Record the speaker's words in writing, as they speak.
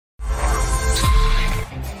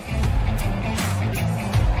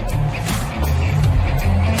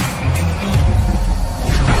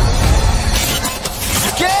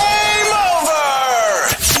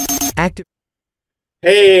Active.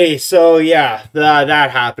 Hey, so yeah, that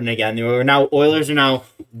happened again. Oilers are now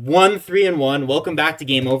 1-3-1. Welcome back to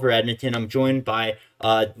Game Over Edmonton. I'm joined by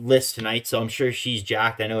Liz tonight, so I'm sure she's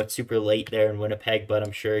jacked. I know it's super late there in Winnipeg, but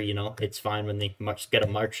I'm sure it's fine when they get a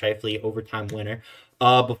Mark Scheifele overtime winner.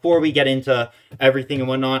 Before we get into everything and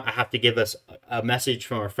whatnot, I have to give us a message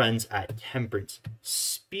from our friends at Temperance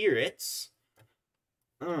Spirits.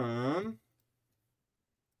 Um,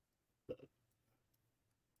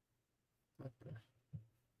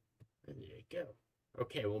 There you go.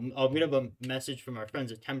 Okay, well, I'm going to have a message from our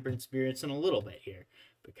friends at Temperance Spirits in a little bit here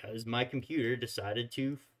because my computer decided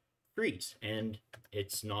to freeze and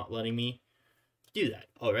it's not letting me do that.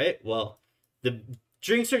 All right, well, the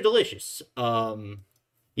drinks are delicious.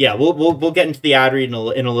 Yeah, we'll get into the ad read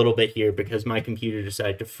in a little bit here because my computer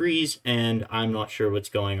decided to freeze and I'm not sure what's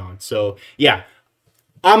going on. So, yeah,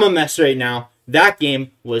 I'm a mess right now. That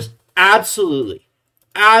game was absolutely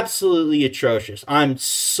atrocious. I'm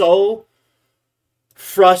so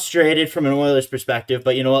frustrated from an Oilers perspective,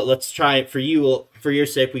 but you know what? Let's try it for you. For your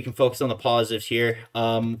sake, we can focus on the positives here.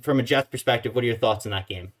 From a Jets perspective, what are your thoughts on that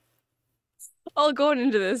game? All going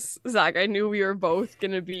into this, Zach, I knew we were both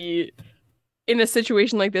gonna be in a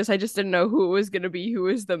situation like this. I just didn't know who it was gonna be, who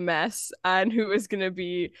was the mess, and who was gonna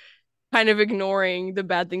be kind of ignoring the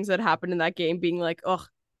bad things that happened in that game, being like, oh,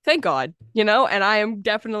 thank God, And I am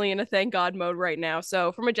definitely in a thank God mode right now.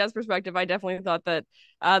 So from a Jets perspective, I definitely thought that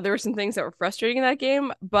there were some things that were frustrating in that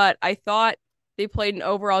game, but I thought they played an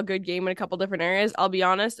overall good game in a couple different areas. I'll be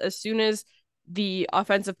honest, as soon as the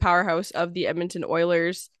offensive powerhouse of the Edmonton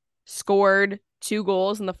Oilers scored two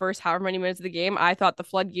goals in the first however many minutes of the game, I thought the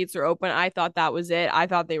floodgates were open. I thought that was it. I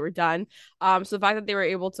thought they were done. So the fact that they were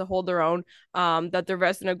able to hold their own, that their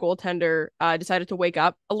resident goaltender decided to wake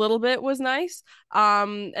up a little bit was nice.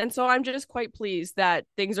 And so I'm just quite pleased that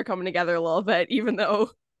things are coming together a little bit, even though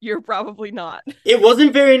you're probably not. It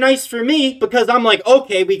wasn't very nice for me because I'm like,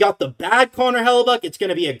 okay, we got the bad Connor Hellebuck. It's going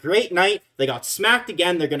to be a great night. They got smacked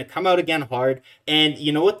again. They're going to come out again hard. And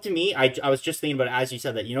you know what, to me, I was just thinking about it as you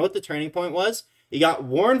said that. You know what the turning point was? You got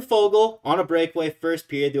Warren Fogle on a breakaway first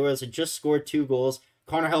period. The Oilers had just scored 2 goals.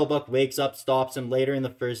 Connor Hellebuck wakes up, stops him. Later in the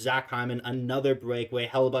first, Zach Hyman, another breakaway.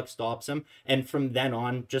 Hellebuck stops him. And from then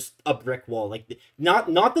on, just a brick wall. Like, not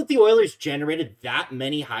that the Oilers generated that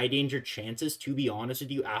many high-danger chances, to be honest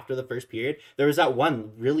with you, after the first period. There was that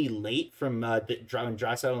one really late from when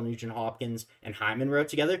Draisaitl, Nugent Hopkins, and Hyman were out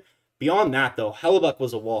together. Beyond that, though, Hellebuck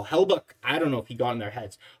was a wall. Hellebuck, I don't know if he got in their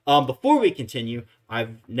heads. Before we continue,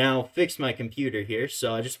 I've now fixed my computer here,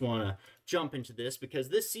 so I just want to jump into this because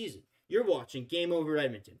this season, you're watching Game Over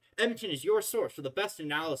Edmonton. Edmonton is your source for the best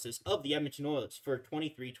analysis of the Edmonton Oilers for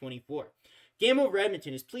 23-24. Game Over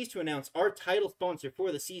Edmonton is pleased to announce our title sponsor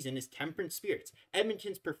for the season is Temperance Spirits,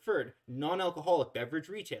 Edmonton's preferred non-alcoholic beverage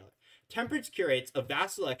retailer. Temperance curates a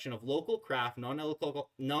vast selection of local craft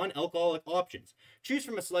non-alcoholic options. Choose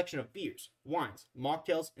from a selection of beers, wines,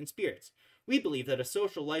 mocktails, and spirits. We believe that a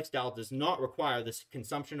social lifestyle does not require the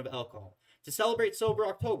consumption of alcohol. To celebrate Sober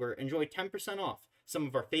October, enjoy 10% off some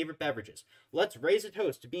of our favorite beverages. Let's raise a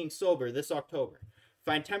toast to being sober this October.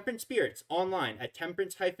 Find Temperance Spirits online at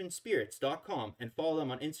temperance-spirits.com and follow them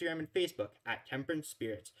on Instagram and Facebook at Temperance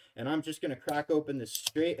Spirits. And I'm just going to crack open this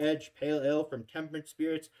straight edge pale ale from Temperance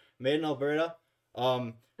Spirits, made in Alberta. Pour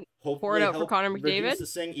it Hopefully out for help Connor reduce McDavid. the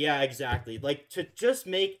sing. Yeah, exactly. Like, to just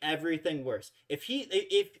make everything worse. If he,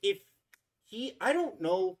 I don't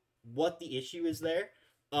know what the issue is there.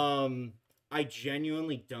 I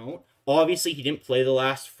genuinely don't. Obviously, he didn't play the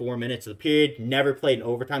last 4 minutes of the period. Never played in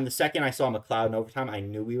overtime. The second I saw McLeod in overtime, I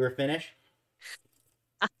knew we were finished.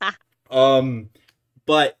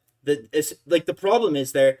 But the problem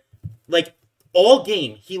is there, like all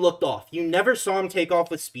game he looked off. You never saw him take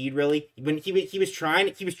off with speed really. When he was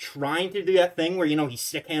trying to do that thing where he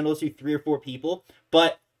stick handles through 3 or 4 people,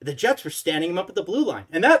 but the Jets were standing him up at the blue line,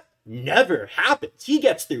 and that never happens. He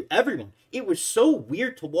gets through everyone. It was so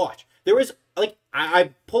weird to watch. There was I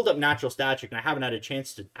pulled up natural stat trick and I haven't had a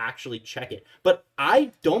chance to actually check it, but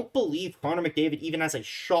I don't believe Connor McDavid even has a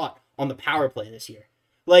shot on the power play this year.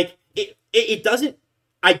 Like it doesn't.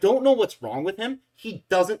 I don't know what's wrong with him. He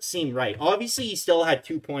doesn't seem right. Obviously, he still had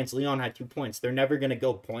 2 points. Leon had 2 points. They're never going to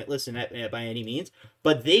go pointless by any means,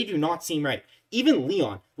 but they do not seem right. Even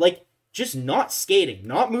Leon, just not skating,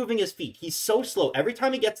 not moving his feet. He's so slow. Every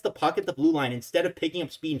time he gets the puck at the blue line, instead of picking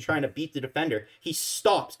up speed and trying to beat the defender, he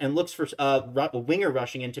stops and looks for a winger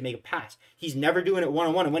rushing in to make a pass. He's never doing it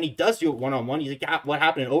one-on-one. And when he does do it one-on-one, he's like, what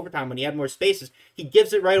happened in overtime when he had more spaces? He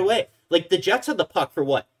gives it right away. The Jets had the puck for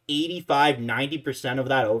what? 85-90% of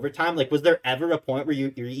that overtime. Was there ever a point where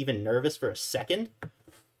you're even nervous for a second?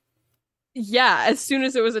 Yeah, as soon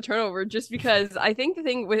as it was a turnover, just because I think the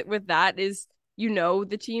thing with that is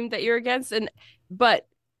the team that you're against, but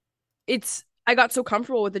it's I got so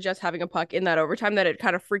comfortable with the Jets having a puck in that overtime that it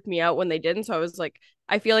kind of freaked me out when they didn't. So I was like,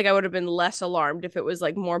 I feel like I would have been less alarmed if it was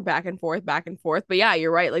like more back and forth, back and forth. But yeah,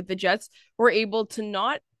 you're right. Like the Jets were able to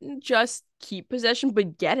not just keep possession,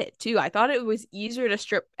 but get it too. I thought it was easier to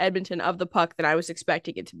strip Edmonton of the puck than I was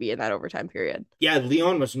expecting it to be in that overtime period. Yeah,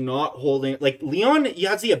 Leon was not holding, like Leon, he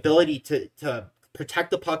has the ability to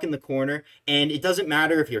protect the puck in the corner, and it doesn't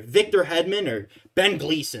matter if you're Victor Hedman or Ben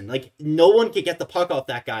Gleason. Like no one could get the puck off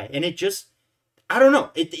that guy, and it just I don't know.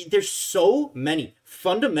 There's so many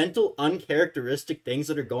fundamental, uncharacteristic things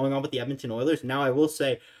that are going on with the Edmonton Oilers. Now, I will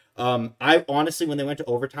say, I honestly, when they went to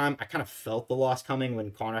overtime, I kind of felt the loss coming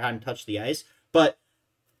when Connor hadn't touched the ice. But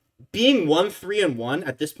being 1-3-1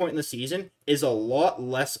 at this point in the season is a lot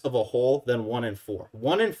less of a hole than 1-4.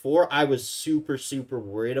 1-4, I was super, super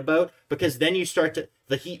worried about, because then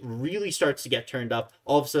the heat really starts to get turned up.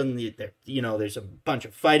 All of a sudden, there's a bunch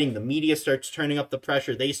of fighting. The media starts turning up the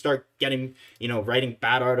pressure. They start getting, writing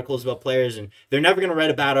bad articles about players, and they're never going to write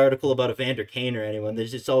a bad article about Evander Kane or anyone.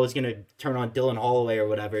 It's always going to turn on Dylan Holloway or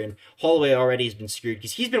whatever. And Holloway already has been screwed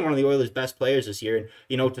because he's been one of the Oilers' best players this year.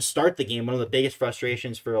 And, to start the game, one of the biggest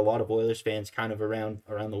frustrations for a lot of Oilers fans kind of around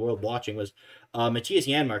the world watching was Matthias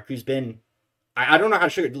Janmark, who's been, I don't know how to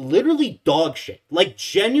show it, literally dog shit, like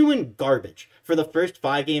genuine garbage for the first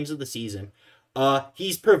 5 games of the season.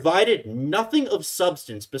 He's provided nothing of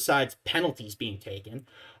substance besides penalties being taken.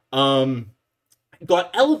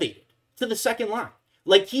 Got elevated to the second line.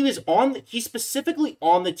 Like he's specifically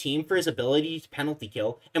on the team for his ability to penalty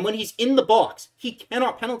kill. And when he's in the box, he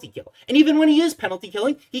cannot penalty kill. And even when he is penalty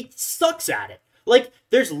killing, he sucks at it. Like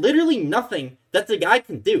there's literally nothing that the guy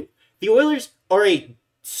can do. The Oilers are a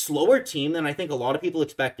slower team than I think a lot of people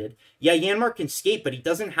expected. Yeah, Janmark can skate, but he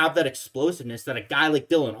doesn't have that explosiveness that a guy like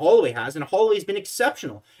Dylan Holloway has, and Holloway's been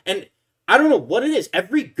exceptional. And I don't know what it is.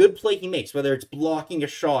 Every good play he makes, whether it's blocking a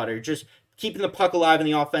shot or just keeping the puck alive in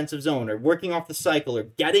the offensive zone or working off the cycle or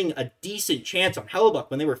getting a decent chance on Hellebuck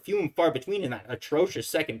when they were few and far between in that atrocious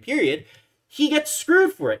second period, he gets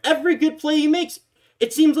screwed for it. Every good play he makes,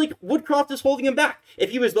 it seems like Woodcroft is holding him back. If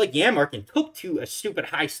he was like Janmark and took a stupid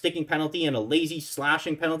high sticking penalty and a lazy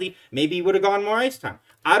slashing penalty, maybe he would have gotten more ice time.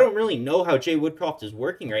 I don't really know how Jay Woodcroft is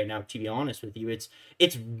working right now, to be honest with you.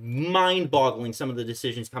 It's mind-boggling, some of the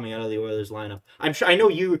decisions coming out of the Oilers lineup. I know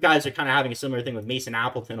you guys are kind of having a similar thing with Mason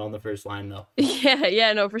Appleton on the first line, though.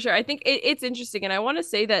 Yeah, no, for sure. I think it's interesting, and I want to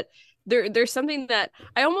say that there's something that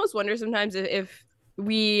I almost wonder sometimes if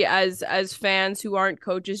we as fans who aren't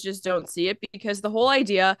coaches just don't see it, because the whole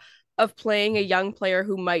idea of playing a young player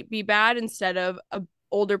who might be bad instead of a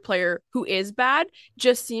older player who is bad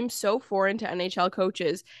just seems so foreign to NHL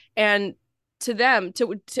coaches, and to them,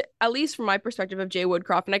 to at least from my perspective of Jay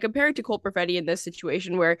Woodcroft, and I compare it to Cole Perfetti in this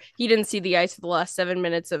situation where he didn't see the ice for the last 7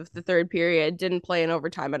 minutes of the third period, didn't play in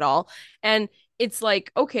overtime at all, and it's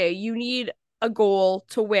like, okay, you need a goal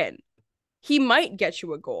to win. He might get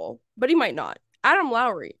you a goal, but he might not. Adam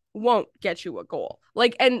Lowry won't get you a goal.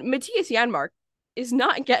 And Matthias Janmark is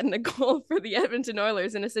not getting a goal for the Edmonton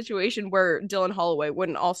Oilers in a situation where Dylan Holloway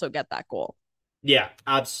wouldn't also get that goal. Yeah,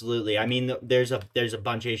 absolutely. I mean, there's a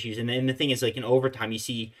bunch of issues, and the thing is, like in overtime, you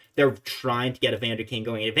see they're trying to get Evander Kane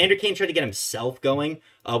going. Evander Kane tried to get himself going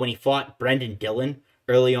when he fought Brendan Dillon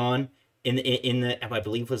early on in the I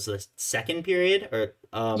believe was the second period or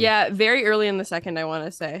yeah, very early in the second, I want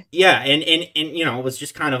to say. Yeah, and it was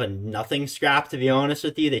just kind of a nothing scrap, to be honest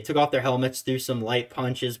with you. They took off their helmets, threw some light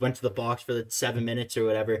punches, went to the box for the 7 minutes or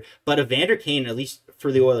whatever. But Evander Kane, at least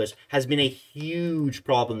for the Oilers, has been a huge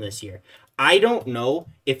problem this year. I don't know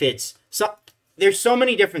if there's so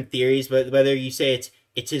many different theories, but whether you say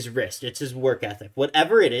it's his wrist, it's his work ethic,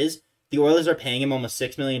 whatever it is, the Oilers are paying him almost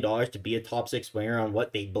 $6 million to be a top 6 winger on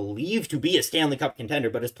what they believe to be a Stanley Cup contender,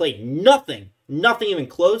 but has played nothing even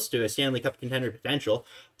close to a Stanley Cup contender potential.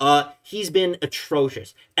 He's been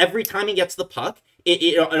atrocious. Every time he gets the puck,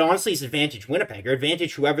 it honestly is advantage Winnipeg or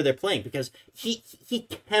advantage whoever they're playing, because he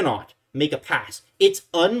cannot make a pass. It's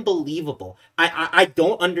unbelievable. I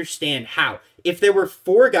don't understand how. If there were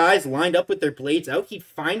 4 guys lined up with their blades out, he'd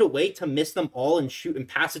find a way to miss them all and shoot and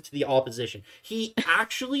pass it to the opposition. He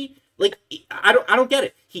actually, I don't get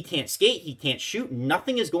it. He can't skate, he can't shoot,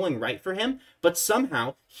 nothing is going right for him, but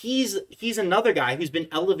somehow he's another guy who's been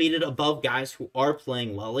elevated above guys who are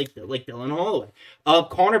playing well, like Dylan Holloway.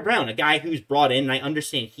 Connor Brown, a guy who's brought in, and I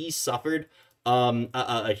understand he's suffered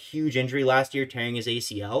a huge injury last year, tearing his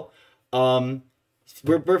ACL.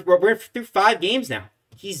 We're through 5 games now.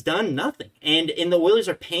 he's done nothing. And the Oilers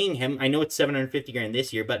are paying him. I know it's $750,000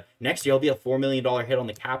 this year, but next year he'll be a $4 million hit on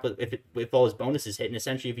the cap if all his bonuses hit. And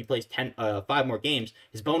essentially, if he plays 5 more games,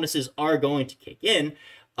 his bonuses are going to kick in.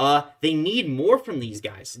 They need more from these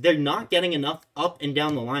guys. They're not getting enough up and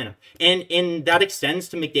down the lineup, and that extends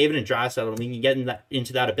to McDavid and Draisaitl. We can get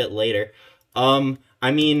into that a bit later. I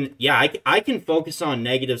mean, yeah, I can focus on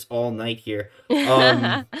negatives all night here.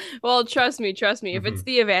 Well, trust me. If it's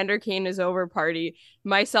the Evander Kane is over party,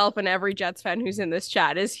 myself and every Jets fan who's in this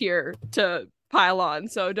chat is here to pile on.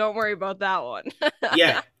 So don't worry about that one.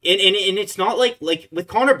 Yeah, and it's not like with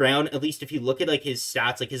Connor Brown, at least if you look at like his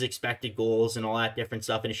stats, like his expected goals and all that different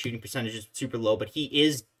stuff, and his shooting percentage is super low, but he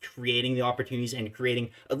is creating the opportunities and creating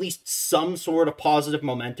at least some sort of positive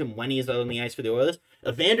momentum when he is out on the ice for the Oilers.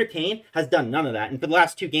 Evander Kane has done none of that, and for the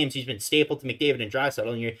last 2 games, he's been staple to McDavid and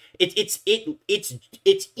Draisaitl. And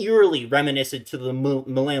it's eerily reminiscent to the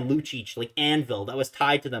Milan Lucic like anvil that was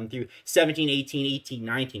tied to them through 17, 18, 18,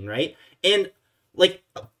 19, right? And like,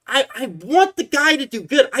 I want the guy to do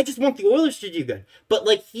good. I just want the Oilers to do good. But,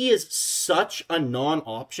 like, he is such a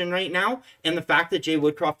non-option right now. And the fact that Jay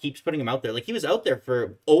Woodcroft keeps putting him out there. Like, he was out there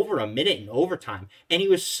for over a minute in overtime. And he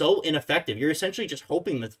was so ineffective. You're essentially just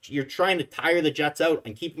hoping that you're trying to tire the Jets out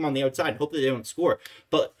and keep them on the outside and hope that they don't score.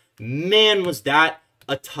 But, man, was that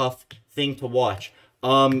a tough thing to watch.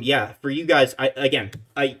 Yeah, for you guys,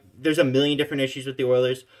 there's a million different issues with the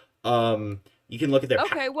Oilers. You can look at their...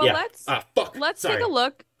 Okay, well, let's take a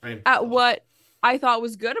look at what I thought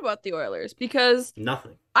was good about the Oilers, because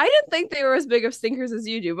nothing. I didn't think they were as big of stinkers as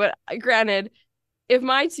you do, but granted, if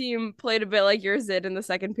my team played a bit like yours did in the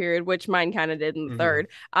second period, which mine kind of did in the third,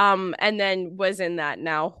 and then was in that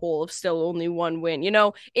now hole of still only 1 win,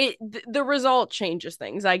 the result changes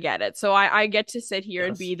things. I get it. So I get to sit here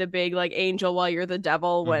and be the big like angel while you're the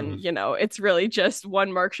devil when, it's really just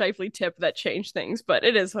one Mark Scheifele tip that changed things, but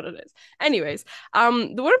it is what it is. Anyways,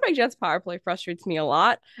 the Winnipeg Jets power play frustrates me a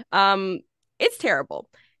lot. It's terrible.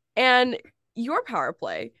 And your power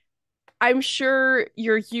play, I'm sure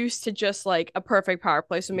you're used to just like a perfect power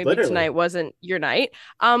play, so maybe tonight wasn't your night.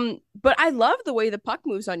 But I love the way the puck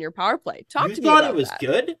moves on your power play. Talk to me about that. You thought it was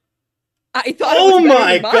good? I thought it was better than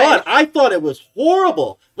mine. Oh my god, I thought it was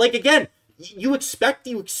horrible. Like, again, you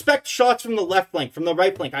expect shots from the left flank, from the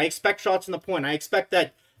right flank. I expect shots from the point. I expect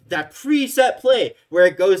that preset play where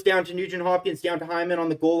it goes down to Nugent Hopkins, down to Hyman on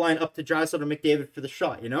the goal line, up to Draisaitl or McDavid for the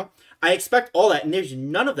shot, I expect all that, and there's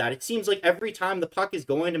none of that. It seems like every time the puck is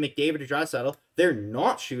going to McDavid or Draisaitl, they're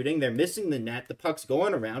not shooting, they're missing the net, the puck's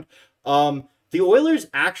going around. The Oilers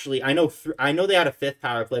actually, I know they had a 5th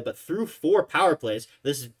power play, but through 4 power plays,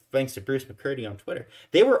 this is thanks to Bruce McCurdy on Twitter,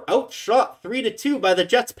 they were outshot 3-2 by the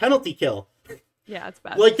Jets' penalty kill. Yeah, it's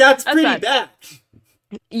bad. Like, that's pretty bad.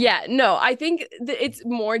 Yeah, no, I think it's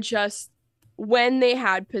more just when they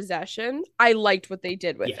had possession, I liked what they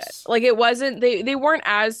did with it. Like, it wasn't, they weren't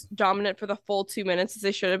as dominant for the full 2 minutes as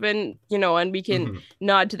they should have been, and we can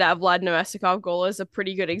nod to that Vlad Nemestikov goal as a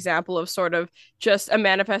pretty good example of sort of just a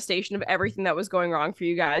manifestation of everything that was going wrong for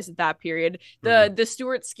you guys at that period. The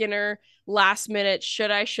Stuart Skinner last minute,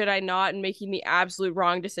 should I not, and making the absolute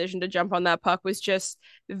wrong decision to jump on that puck was just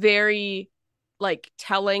very like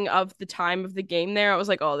telling of the time of the game there. I was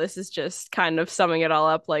like, oh, this is just kind of summing it all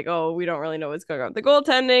up. Like, oh, we don't really know what's going on with the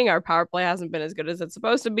goaltending. Our power play hasn't been as good as it's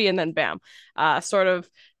supposed to be. And then bam, sort of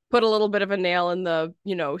put a little bit of a nail in the,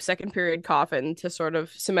 second period coffin to sort of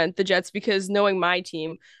cement the Jets, because knowing my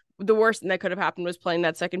team, the worst thing that could have happened was playing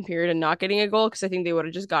that second period and not getting a goal, because I think they would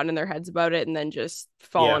have just gotten in their heads about it and then just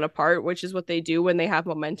fallen apart, which is what they do when they have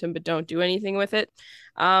momentum but don't do anything with it.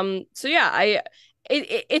 So yeah,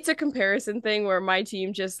 it's a comparison thing where my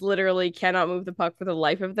team just literally cannot move the puck for the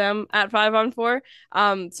life of them at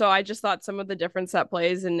 5-on-4. So I just thought some of the different set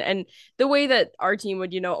plays and the way that our team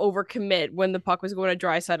would, overcommit when the puck was going to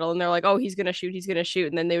Draisaitl and they're like, oh, he's going to shoot.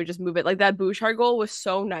 And then they would just move it. Like, that Bouchard goal was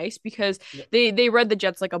so nice because they read the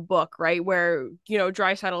Jets like a book, right? Where,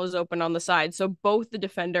 Draisaitl is open on the side. So both the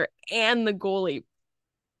defender and the goalie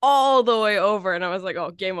all the way over, and I was like, oh,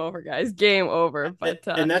 game over, guys, game over. But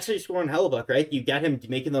and that's how you score on Hellebuck, right? You get him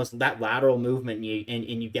making that lateral movement,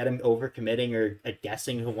 and you get him over committing or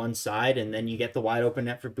guessing to one side, and then you get the wide open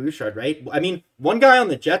net for Bouchard, right? I mean, one guy on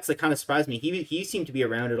the Jets that kind of surprised me, he seemed to be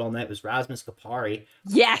around it all night, was Rasmus Kapari.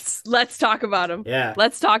 Yes, let's talk about him. Yeah,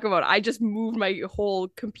 let's talk about it. I just moved my whole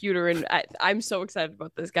computer, and I'm so excited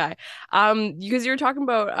about this guy. Because you were talking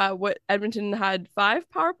about what Edmonton had 5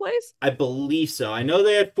 power plays. I believe so. I know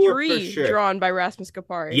they had 4 3 for sure. Drawn by Rasmus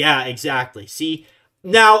Kapari. Yeah, exactly. See,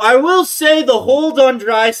 Now, I will say the hold on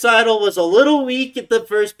Draisaitl was a little weak at the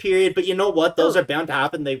first period, but you know what? Those are bound to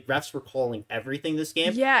happen. The refs were calling everything this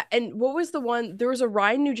game. Yeah, and what was the one? There was a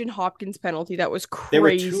Ryan Nugent-Hopkins penalty that was crazy. There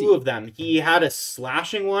were two of them. He had a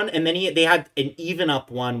slashing one, and then they had an even up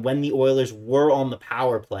one when the Oilers were on the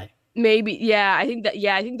power play. Maybe, yeah. I think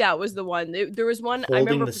that was the one. There was one I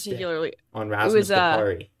remember particularly on Rasmus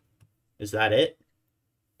Kupari. Is that it?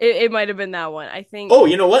 It might have been that one. I think. Oh,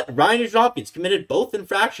 you know what? Ryan Hopkins committed both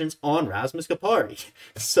infractions on Rasmus Kupari.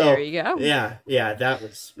 So there you go. Yeah, that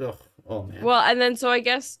was. Oh man. Well, and then so I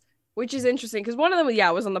guess. Which is interesting because one of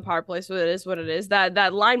them, was on the power play, so it is what it is.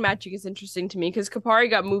 That line matching is interesting to me because Kupari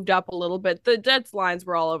got moved up a little bit. The Jets lines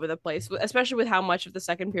were all over the place, especially with how much of the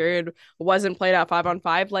second period wasn't played out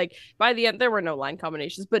 5-on-5. Like by the end, there were no line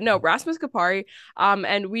combinations. But no, Rasmus Kupari,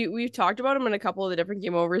 and we've talked about him in a couple of the different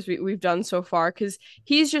game overs we've done so far because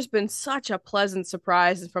he's just been such a pleasant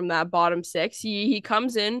surprise from that bottom six. He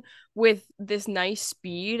comes in with this nice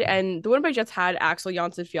speed, and the Winnipeg Jets had Axel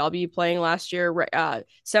Jonsson-Fjällby playing last year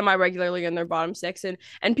semi-regularly in their bottom six,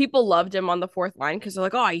 and people loved him on the fourth line because they're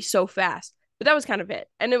like, oh, he's so fast. But that was kind of it.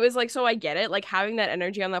 And it was like, so I get it. Like having that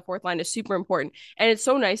energy on that fourth line is super important. And it's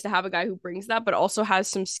so nice to have a guy who brings that, but also has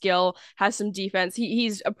some skill, has some defense.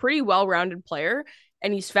 He's a pretty well-rounded player,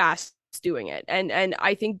 and he's fast doing it. And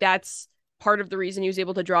I think that's part of the reason he was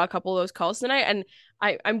able to draw a couple of those calls tonight. And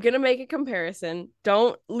I'm going to make a comparison.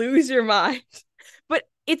 Don't lose your mind. But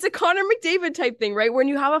it's a Connor McDavid type thing, right? When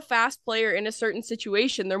you have a fast player in a certain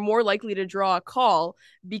situation, they're more likely to draw a call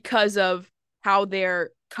because of how they're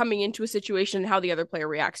coming into a situation and how the other player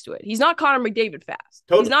reacts to it. He's not Connor McDavid fast.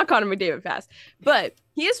 Totally. He's not Connor McDavid fast, but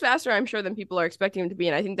he is faster, I'm sure, than people are expecting him to be.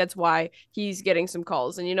 And I think that's why he's getting some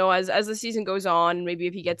calls. And, as the season goes on, maybe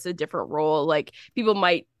if he gets a different role, like people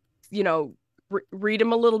might, read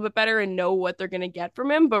him a little bit better and know what they're going to get from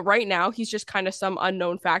him. But right now, he's just kind of some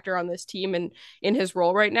unknown factor on this team and in his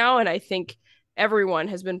role right now. And I think everyone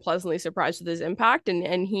has been pleasantly surprised with his impact,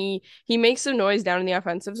 and he makes some noise down in the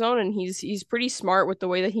offensive zone, and he's pretty smart with the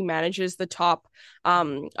way that he manages the top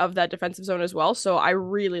of that defensive zone as well. So I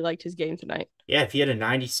really liked his game tonight. Yeah, if he had a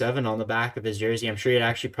 97 on the back of his jersey, I'm sure he'd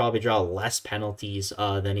actually probably draw less penalties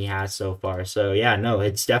than he has so far. So yeah, no,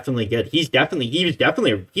 it's definitely good. He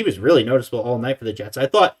was really noticeable all night for the Jets. I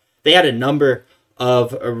thought they had a number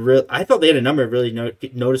of really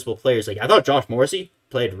noticeable players. Like I thought Josh Morrissey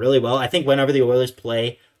played really well. I think whenever the Oilers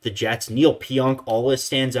play the Jets, Neil Pionk always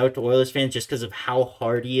stands out to Oilers fans just because of how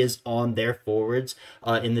hard he is on their forwards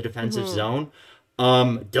in the defensive zone.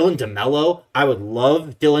 Dylan DeMello, I would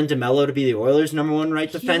love Dylan DeMello to be the Oilers' number one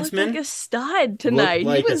right defenseman. He looked like a stud tonight.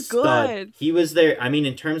 He was good. He was there. I mean,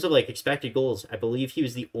 in terms of like expected goals, I believe he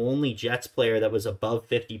was the only Jets player that was above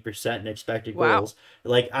 50% in expected goals.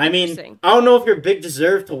 Like, I mean, I don't know if you're a big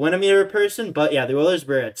deserve to win a meter person, but yeah, the Oilers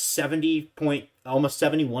were at almost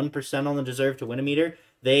 71% on the deserve to win a meter.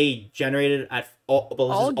 They generated at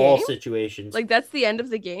all situations. Like that's the end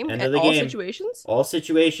of the game. All situations. All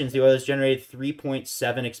situations. The Oilers generated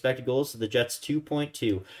 3.7 expected goals, so the Jets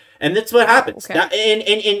 2.2, and that's what happens. Okay.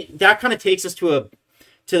 And that kind of takes us to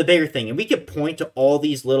the bigger thing, and we could point to all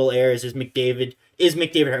these little errors. Is McDavid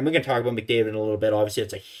hurt? And we're gonna talk about McDavid in a little bit. Obviously,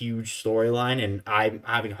 it's a huge storyline, and I'm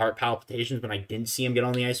having heart palpitations when I didn't see him get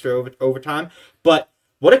on the ice for overtime. But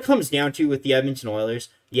what it comes down to with the Edmonton Oilers,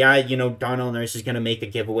 Darnell Nurse is going to make a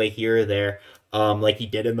giveaway here or there, like he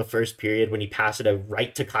did in the first period when he passed it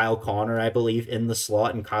right to Kyle Connor, I believe, in the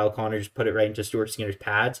slot, and Kyle Connor just put it right into Stuart Skinner's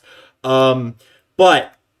pads.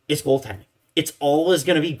 But it's goaltending. It's always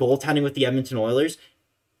going to be goaltending with the Edmonton Oilers.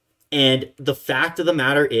 And the fact of the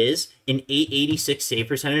matter is, an .886 save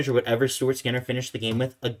percentage or whatever Stuart Skinner finished the game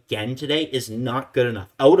with again today is not good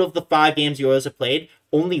enough. Out of the 5 games the Oilers have played,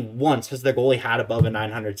 only once has their goalie had above a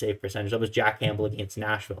 .900 save percentage. That was Jack Campbell against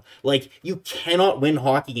Nashville. Like, you cannot win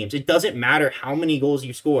hockey games. It doesn't matter how many goals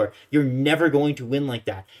you score. You're never going to win like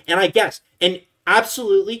that. And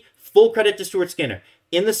absolutely, full credit to Stuart Skinner.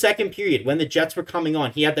 In the second period, when the Jets were coming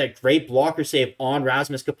on, he had that great blocker save on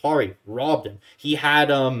Rasmus Kupari, robbed him.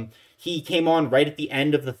 He came on right at the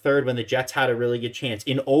end of the third when the Jets had a really good chance.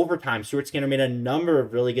 In overtime, Stuart Skinner made a number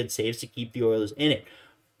of really good saves to keep the Oilers in it.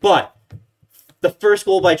 But the first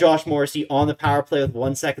goal by Josh Morrissey on the power play with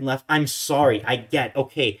 1 second left, I'm sorry, I get,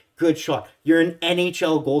 okay, good shot. You're an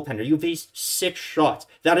NHL goaltender. You faced 6 shots.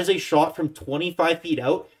 That is a shot from 25 feet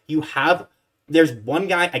out. There's one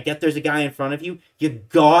guy, I get there's a guy in front of you. You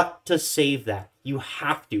got to save that. You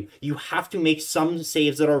have to. You have to make some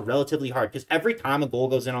saves that are relatively hard. Because every time a goal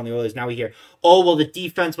goes in on the Oilers, now we hear, oh, well, the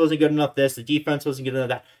defense wasn't good enough this, the defense wasn't good enough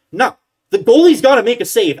that. No. The goalie's got to make a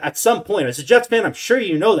save at some point. As a Jets fan, I'm sure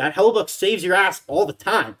you know that. Hellebuyck saves your ass all the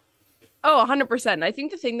time. Oh, 100%. I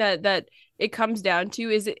think the thing that it comes down to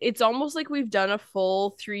is it's almost like we've done a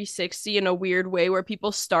full 360 in a weird way where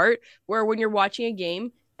people start where when you're watching a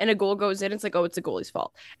game and a goal goes in, it's like, oh, it's the goalie's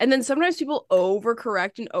fault. And then sometimes people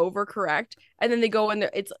overcorrect, and then they go and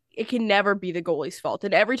it can never be the goalie's fault.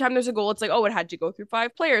 And every time there's a goal, it's like, oh, it had to go through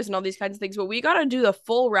five players and all these kinds of things. But we got to do the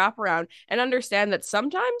full wraparound and understand that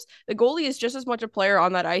sometimes the goalie is just as much a player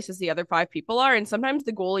on that ice as the other five people are, and sometimes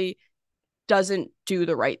the goalie doesn't do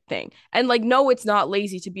the right thing. And like, no, it's not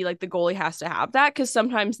lazy to be like the goalie has to have that, because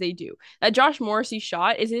sometimes they do. That Josh Morrissey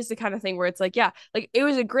shot is the kind of thing where it's like, yeah, like it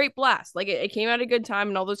was a great blast. Like it came at a good time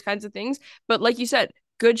and all those kinds of things. But like you said,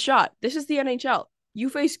 good shot. This is the NHL. You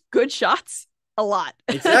face good shots a lot.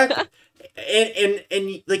 Exactly.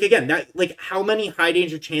 And like again, that like how many high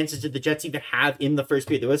danger chances did the Jets even have in the first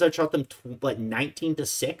period? The Oilers outshot them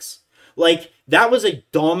 19-6. Like that was a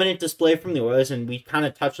dominant display from the Oilers, and we kind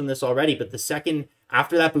of touched on this already. But the second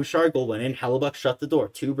after that Bouchard goal went in, Hellebuck shut the door.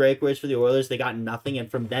 2 breakaways for the Oilers. They got nothing,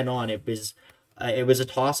 and from then on, it was a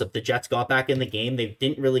toss up. The Jets got back in the game. They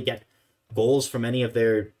didn't really get goals from any of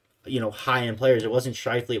their high end players. It wasn't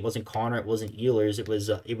Scheifele, it wasn't Connor, it wasn't Ehlers.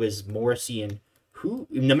 It was Morrissey and who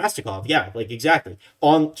Nemestikov. Yeah, like exactly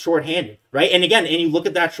on shorthanded, right? And again, and you look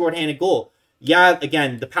at that shorthanded goal. Yeah,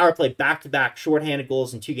 again, the power play back-to-back shorthanded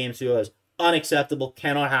goals in 2 games to is unacceptable,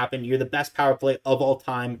 cannot happen. You're the best power play of all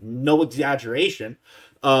time, no exaggeration.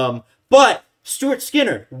 But Stuart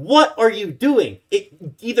Skinner, what are you doing?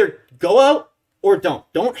 Either go out or don't.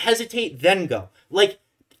 Don't hesitate, then go. Like,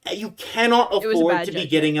 you cannot afford to be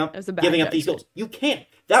giving up these goals. You can't.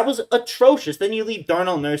 That was atrocious. Then you leave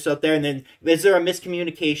Darnell Nurse out there, and then is there a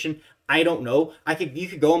miscommunication? I don't know. You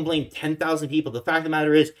could go and blame 10,000 people. The fact of the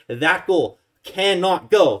matter is that goal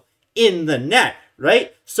cannot go in the net,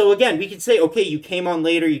 right? So again, we can say, okay, you came on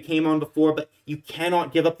later, you came on before, but you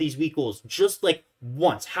cannot give up these weak goals just like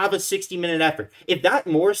once. Have a 60-minute effort. If that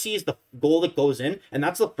Morrissey is the goal that goes in, and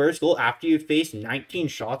that's the first goal after you face 19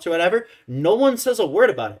 shots or whatever, no one says a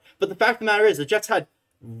word about it. But the fact of the matter is, the Jets had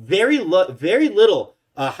very little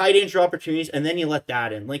high danger opportunities, and then you let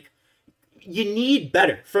that in. Like, you need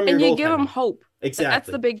better from your goaltender. And you give them hope. Exactly. That's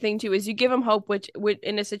the big thing too, is you give them hope, which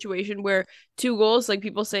in a situation where 2 goals, like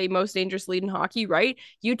people say, most dangerous lead in hockey, right?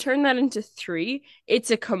 You turn that into 3, it's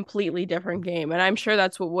a completely different game. And I'm sure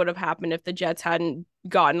that's what would have happened if the Jets hadn't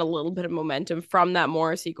gotten a little bit of momentum from that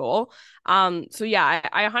Morrissey goal. So yeah,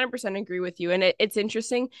 I 100% agree with you. And it's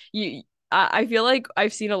interesting. I feel like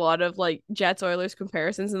I've seen a lot of like Jets Oilers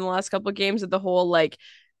comparisons in the last couple of games of the whole like,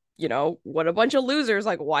 what a bunch of losers,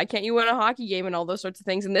 like, why can't you win a hockey game and all those sorts of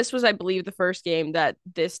things. And this was, I believe, the first game that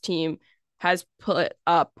this team has put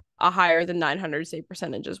up a higher than 900 save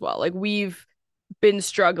percentage as well. Like, we've been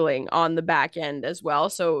struggling on the back end as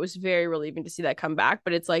well. So it was very relieving to see that come back.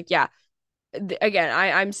 But it's like, yeah, again,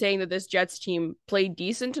 I'm saying that this Jets team played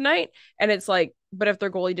decent tonight, and it's like, but if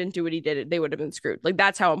their goalie didn't do what he did, they would have been screwed. Like,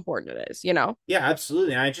 that's how important it is, Yeah,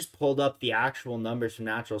 absolutely. And I just pulled up the actual numbers from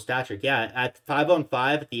Natural Stat Trick. Yeah, at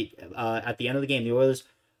 5-on-5 at the end of the game, the Oilers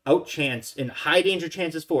outchanced in high danger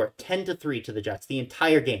chances for 10-3 to the Jets the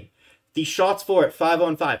entire game. The shots for at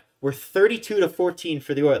 5-on-5 were 32-14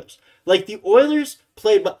 for the Oilers. Like, the Oilers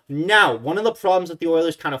played well. Now, one of the problems that the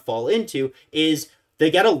Oilers kind of fall into is they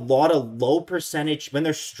get a lot of low percentage when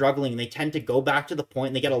they're struggling. They tend to go back to the point,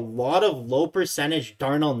 and they get a lot of low percentage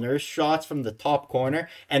Darnell Nurse shots from the top corner,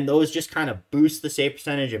 and those just kind of boost the save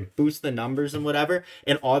percentage and boost the numbers and whatever.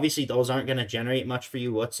 And obviously those aren't going to generate much for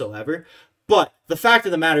you whatsoever. But the fact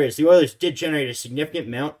of the matter is, the Oilers did generate a significant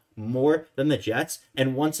amount more than the Jets.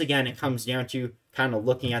 And once again, it comes down to kind of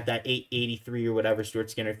looking at that 883 or whatever Stuart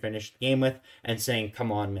Skinner finished the game with and saying,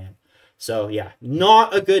 come on, man. So yeah,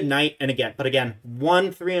 not a good night. And again,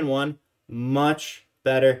 1-3-1, much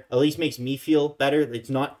better. At least makes me feel better.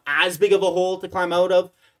 It's not as big of a hole to climb out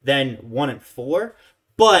of than 1-4,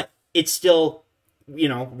 but it's still,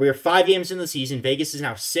 we're 5 games in the season. Vegas is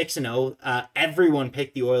now 6-0. Everyone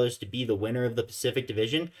picked the Oilers to be the winner of the Pacific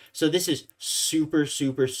Division. So this is super,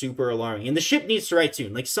 super, super alarming. And the ship needs to right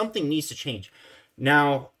soon. Like, something needs to change.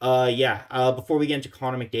 Now, before we get into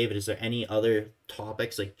Connor McDavid, is there any other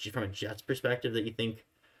topics, like from a Jets perspective, that you think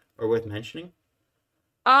are worth mentioning?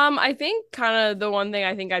 I think kind of the one thing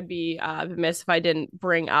I think I'd be remiss if I didn't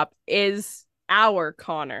bring up is our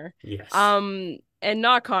Connor. Yes. And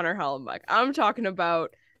not Connor Hellebuck. I'm talking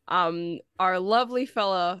about our lovely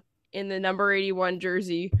fella in the number 81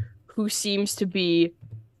 jersey who seems to be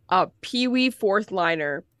a peewee fourth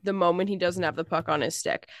liner the moment he doesn't have the puck on his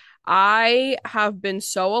stick. I have been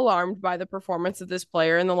so alarmed by the performance of this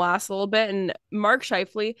player in the last little bit. And Mark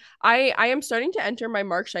Scheifele, I am starting to enter my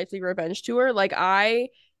Mark Scheifele revenge tour. Like, I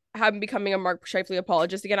I'm becoming a Mark Scheifele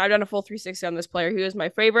apologist again. I've done a full 360 on this player. He was my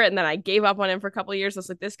favorite, and then I gave up on him for a couple of years. I was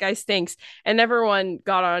like, this guy stinks, and everyone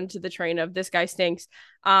got onto the train of this guy stinks.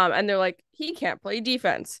 And they're like, he can't play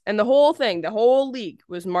defense, and the whole thing, the whole league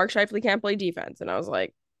was Mark Scheifele can't play defense, and I was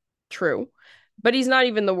like, true, but he's not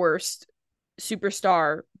even the worst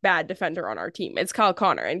superstar bad defender on our team. It's Kyle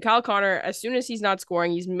Connor, and Kyle Connor, as soon as he's not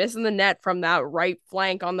scoring, he's missing the net from that right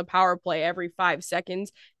flank on the power play every 5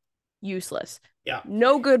 seconds. Useless. Yeah.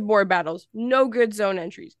 No good board battles, no good zone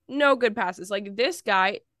entries, no good passes. Like, this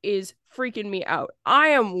guy is freaking me out. I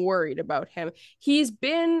am worried about him. He's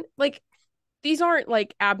been like, these aren't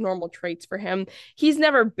like abnormal traits for him. He's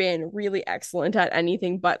never been really excellent at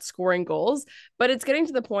anything but scoring goals, but it's getting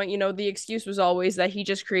to the point, the excuse was always that he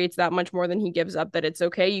just creates that much more than he gives up, that it's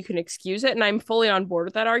okay, you can excuse it. And I'm fully on board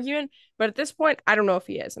with that argument. But at this point, I don't know if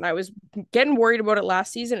he is. And I was getting worried about it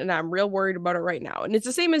last season, and I'm real worried about it right now. And it's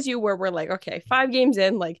the same as you, where we're like, okay, 5 games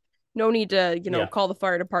in, like, no need to, call the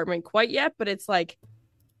fire department quite yet, but it's like,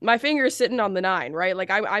 my finger is sitting on the 9, right? Like,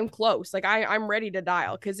 I'm close. Like, I'm ready to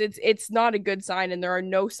dial, because it's not a good sign, and there are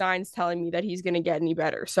no signs telling me that he's going to get any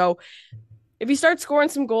better. So if he starts scoring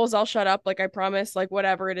some goals, I'll shut up. Like, I promise, like,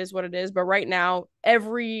 whatever it is, what it is. But right now,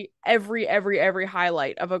 every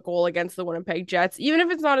highlight of a goal against the Winnipeg Jets, even if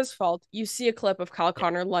it's not his fault, you see a clip of Kyle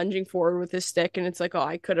Connor lunging forward with his stick, and it's like, oh,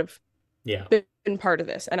 I could have been part of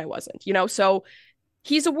this, and I wasn't, So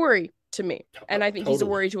he's a worry to me, and I think he's a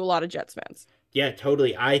worry to a lot of Jets fans. Yeah,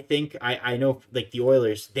 totally. I think I know, like, the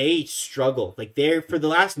Oilers, they struggle. Like, for the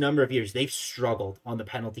last number of years, they've struggled on the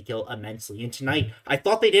penalty kill immensely. And tonight, I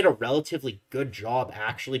thought they did a relatively good job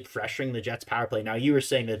actually pressuring the Jets' power play. Now, you were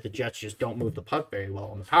saying that the Jets just don't move the puck very well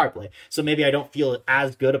on the power play. So maybe I don't feel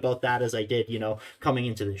as good about that as I did, coming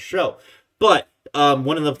into this show. But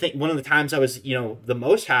one of the times I was, the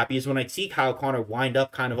most happy is when I see Kyle Connor wind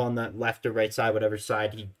up kind of on the left or right side, whatever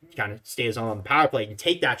side he kind of stays on the power play, and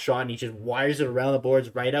take that shot, and he just wires it around the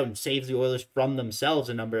boards right out and saves the Oilers from themselves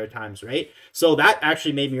a number of times, right? So that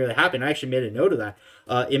actually made me really happy, and I actually made a note of that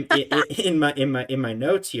in my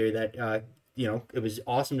notes here, that it was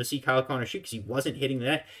awesome to see Kyle Connor shoot, because he wasn't hitting the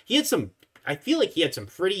net. I feel like he had some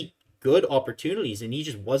pretty good opportunities, and he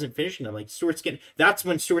just wasn't finishing them. Like, Stuart Skinner, that's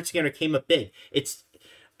when Stuart Skinner came up big.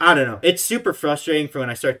 I don't know. It's super frustrating for when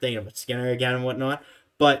I start thinking about Skinner again and whatnot.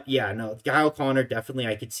 But yeah, no, Kyle Connor, definitely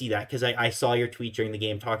I could see that, because I saw your tweet during the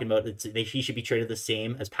game talking about he should be traded the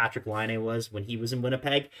same as Patrick Laine was when he was in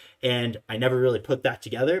Winnipeg, and I never really put that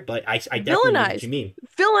together, but I definitely know what you mean.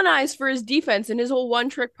 Villainized for his defense and his whole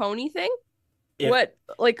one-trick pony thing.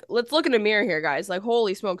 Let's look in the mirror here, guys. Like,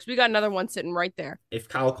 holy smokes, we got another one sitting right there. If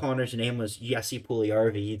Kyle Connor's name was Jesse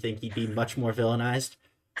Puljujärvi, you'd think he'd be much more villainized?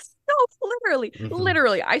 No,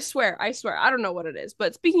 literally, I swear. I don't know what it is.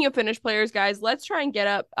 But speaking of Finnish players, guys, let's try and get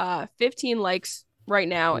up 15 likes right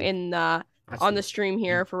now on the stream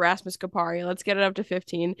here for Rasmus Kapari. Let's get it up to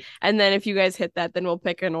 15. And then if you guys hit that, then we'll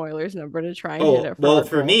pick an Oilers number to try and hit it. Well,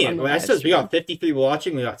 for me, it says we got 53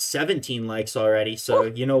 watching. We got 17 likes already. So,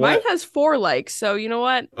 you know what? Mine has 4 likes. So, you know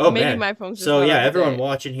what? Maybe my phone's just So, yeah, everyone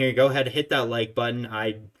watching here, go ahead and hit that like button.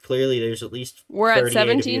 Clearly, there's at least We're at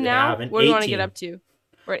 17 now. What do you want to get up to?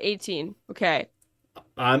 We're at 18. Okay.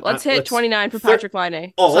 Let's hit 29 for Patrick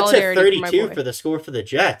Laine. Let's hit 32 for the score for the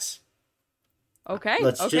Jets. Okay.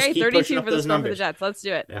 32 for the score for the Jets. Let's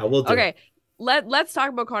do it. Yeah, we'll do it. Let's talk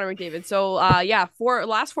about Connor McDavid. So,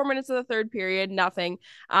 last 4 minutes of the third period, nothing.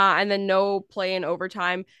 And then no play in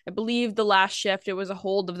overtime. I believe the last shift, it was a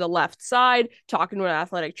hold of the left side, talking to an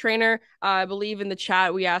athletic trainer. I believe in the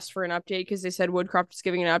chat, we asked for an update because they said Woodcroft is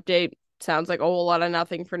giving an update. Sounds like a whole lot of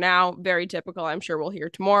nothing for now. Very typical. I'm sure we'll hear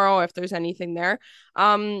tomorrow if there's anything there.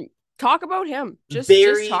 Talk about him. Just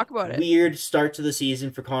talk about it. Weird start to the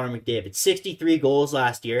season for Connor McDavid. 63 goals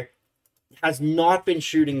last year. Has not been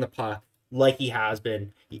shooting the puck like he has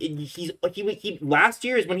been. He last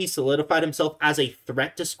year is when he solidified himself as a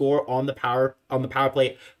threat to score on the power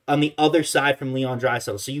play on the other side from Leon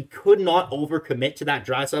Draisaitl. So you could not overcommit to that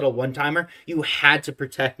Draisaitl one-timer. You had to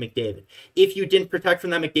protect McDavid. If you didn't protect from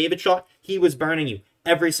that McDavid shot, he was burning you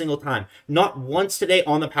every single time. Not once today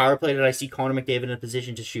on the power play did I see Connor McDavid in a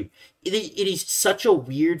position to shoot. It is such a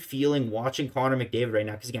weird feeling watching Connor McDavid right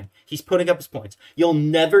now, because again, he's putting up his points. You'll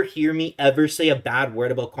never hear me ever say a bad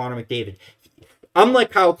word about Connor McDavid.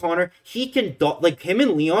 Unlike Kyle Connor, he can him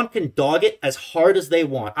and Leon can dog it as hard as they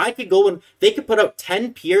want. I could go and they could put out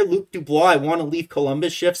 10 Pierre-Luc Dubois I want to leave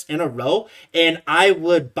Columbus shifts in a row, and I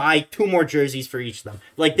would buy 2 more jerseys for each of them.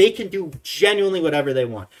 Like, they can do genuinely whatever they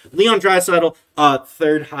want. Leon Draisaitl,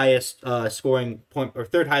 third highest point per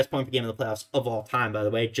game in the playoffs of all time, by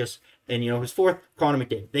the way. Just And, his fourth, Connor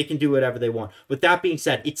McDavid. They can do whatever they want. With that being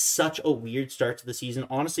said, it's such a weird start to the season,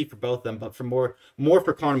 honestly, for both of them, but for more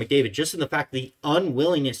for Connor McDavid, just in the fact of the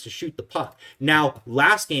unwillingness to shoot the puck. Now,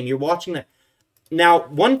 last game, you're watching that. Now,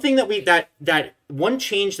 one thing that one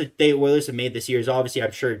change that the Oilers have made this year is, obviously,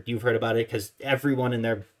 I'm sure you've heard about it because everyone and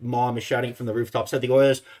their mom is shouting from the rooftops that the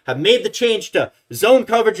Oilers have made the change to zone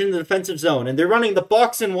coverage in the defensive zone, and they're running the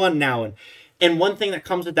box and one now. And one thing that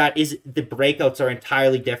comes with that is the breakouts are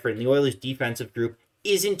entirely different. The Oilers' defensive group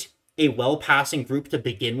isn't a well-passing group to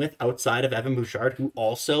begin with outside of Evan Bouchard, who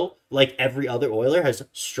also, like every other Oiler, has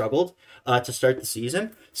struggled to start the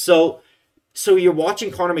season. So you're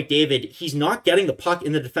watching Connor McDavid, he's not getting the puck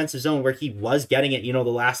in the defensive zone where he was getting it, the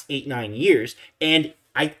last 8-9 years. And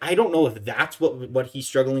I don't know if that's what he's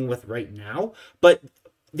struggling with right now, but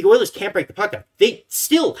the Oilers can't break the puck up. They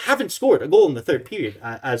still haven't scored a goal in the third period,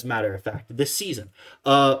 as a matter of fact, this season,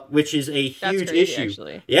 which is a huge issue.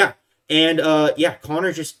 Actually. Yeah. And,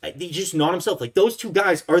 Connor he's just not himself. Like, those two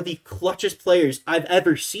guys are the clutchest players I've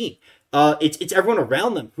ever seen. It's everyone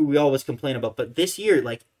around them who we always complain about. But this year,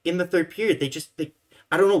 like, in the third period,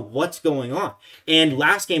 I don't know what's going on. And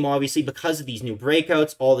last game, obviously, because of these new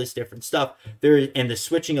breakouts, all this different stuff, and the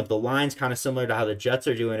switching of the lines, kind of similar to how the Jets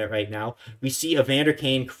are doing it right now, we see Evander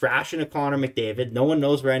Kane crash into Connor McDavid. No one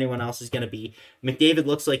knows where anyone else is going to be. McDavid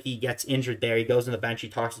looks like he gets injured there. He goes on the bench. He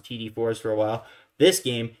talks to TD4s for a while. This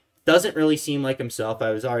game doesn't really seem like himself. I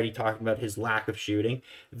was already talking about his lack of shooting.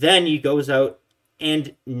 Then he goes out,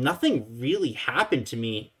 and nothing really happened to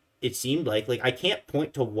me. It seemed like I can't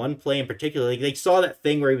point to one play in particular. Like, they saw that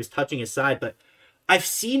thing where he was touching his side, but I've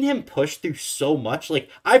seen him push through so much.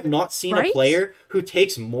 Like, I've not seen a player who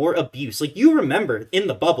takes more abuse. Like, you remember in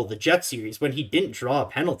the bubble, the Jet series, when he didn't draw a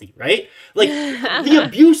penalty, right? Like, the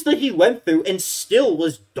abuse that he went through and still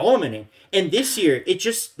was dominant. And this year, it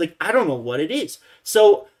just, I don't know what it is.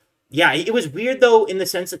 So, yeah, it was weird, though, in the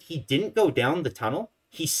sense that he didn't go down the tunnel.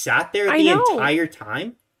 He sat there the entire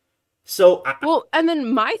time. So and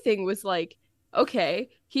then my thing was like, okay,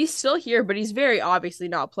 he's still here, but he's very obviously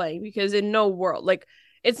not playing, because in no world,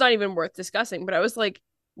 it's not even worth discussing. But I was like,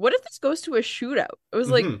 what if this goes to a shootout? I was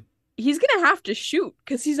like, he's gonna have to shoot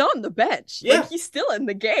because he's on the bench. Yeah, he's still in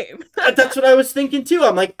the game. That's what I was thinking too.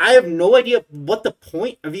 I'm like, I have no idea what the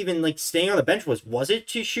point of even staying on the bench was. Was it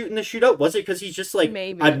to shoot in the shootout? Was it because he's just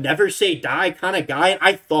maybe a never say die kind of guy?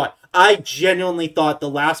 And I genuinely thought the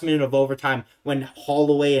last minute of overtime when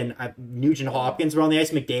Holloway and Nugent Hopkins were on the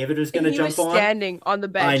ice, McDavid was going to jump on. He was standing on the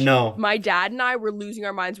bench. I know. My dad and I were losing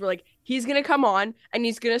our minds. We're like, he's going to come on and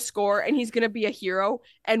he's going to score and he's going to be a hero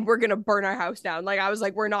and we're going to burn our house down. I was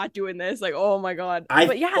like, we're not doing this. Oh my God.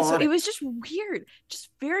 So it was just weird. Just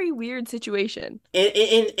very weird situation.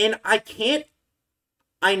 And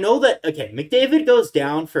I know that, okay, McDavid goes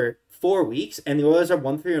down for 4 weeks and the Oilers are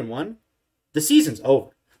 1-3-1. The season's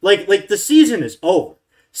over. The season is over.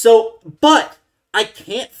 So, but I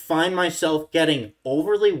can't find myself getting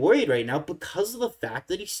overly worried right now because of the fact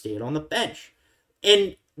that he stayed on the bench.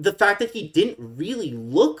 And the fact that he didn't really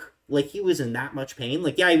look like he was in that much pain.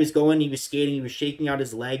 He was skating, he was shaking out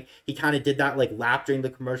his leg. He kind of did that, lap during the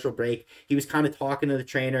commercial break. He was kind of talking to the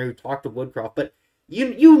trainer who talked to Woodcroft. But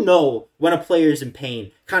you know when a player's in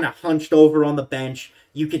pain, kind of hunched over on the bench.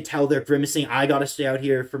 You can tell they're grimacing. I gotta stay out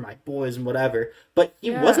here for my boys and whatever. But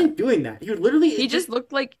he wasn't doing that. He just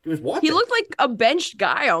looked like he was watching. He looked like a benched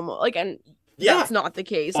guy almost. And that's not the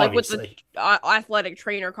case. Obviously. With the athletic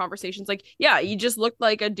trainer conversations, he just looked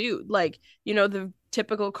like a dude. The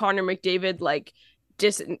typical Connor McDavid,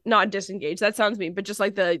 not disengaged. That sounds mean, but just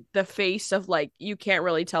the face of you can't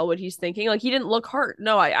really tell what he's thinking. He didn't look hurt.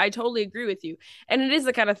 No, I totally agree with you. And it is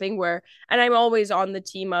the kind of thing where, and I'm always on the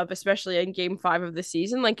team of, especially in game 5 of the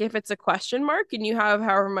season, if it's a question mark and you have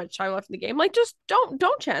however much time left in the game, just don't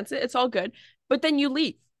chance it. It's all good. But then you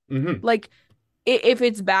leave. Mm-hmm. If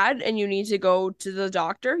it's bad and you need to go to the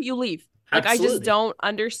doctor, you leave. Absolutely. I just don't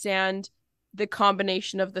understand the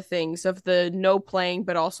combination of the things of the no playing,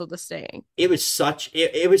 but also the staying. That's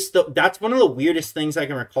one of the weirdest things I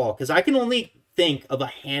can recall, because I can only think of a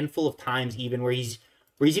handful of times even where he's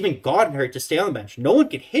even gotten hurt to stay on the bench. No one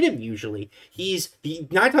could hit him usually. He's 9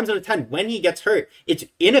 times out of 10 when he gets hurt, it's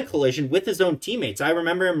in a collision with his own teammates. I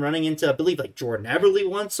remember him running into, I believe, Jordan Eberle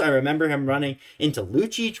once. I remember him running into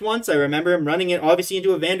Lucic once. I remember him running obviously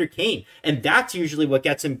into Evander Kane. And that's usually what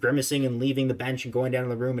gets him grimacing and leaving the bench and going down to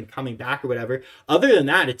the room and coming back or whatever. Other than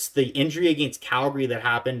that, it's the injury against Calgary that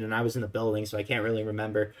happened, and I was in the building, so I can't really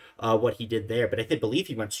remember what he did there. But I believe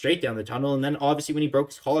he went straight down the tunnel. And then obviously when he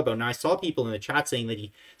broke his collarbone, now I saw people in the chat saying that he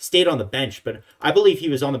he stayed on the bench, but I believe he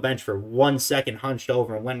was on the bench for 1 second, hunched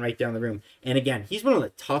over, and went right down the room. And again, he's one of the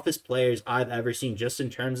toughest players I've ever seen, just in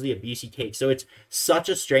terms of the abuse he takes. So it's such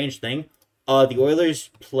a strange thing. The Oilers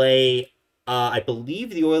play. I believe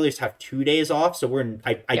the Oilers have 2 days off, so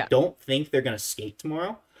I don't think they're gonna skate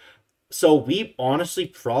tomorrow. So we honestly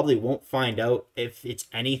probably won't find out if it's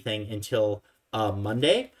anything until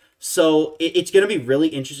Monday. So it's going to be really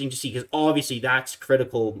interesting to see, because obviously that's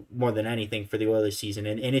critical more than anything for the Oilers season.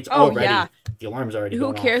 And it's already, the alarm's already Who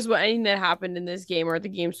going cares off. what anything that happened in this game or the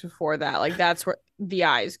games before that? Like, that's where the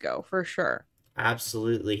eyes go for sure.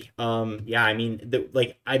 Absolutely. Yeah, I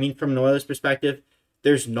mean, from an Oilers perspective,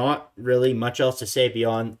 there's not really much else to say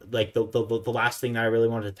beyond like the last thing that I really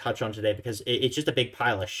wanted to touch on today, because it's just a big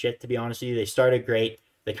pile of shit, to be honest with you. They started great.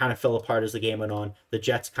 They kind of fell apart as the game went on. The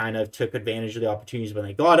Jets kind of took advantage of the opportunities when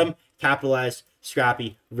they got them, capitalized,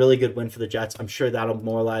 scrappy, really good win for the Jets. I'm sure that'll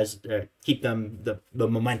moralize, keep them the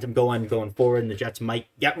momentum going forward, and the Jets might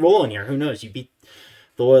get rolling here. Who knows? You beat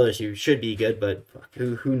the Oilers, you should be good, but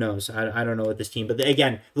who knows? I don't know with this team. But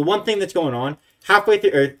again, the one thing that's going on, halfway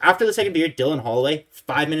through, or after the second period, Dylan Holloway,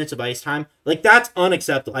 5 minutes of ice time. Like, that's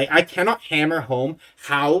unacceptable. I cannot hammer home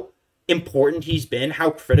how important he's been, how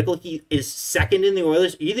critical he is. Second in the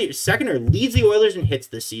Oilers, either second or leads the Oilers in hits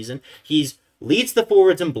this season. He's leads the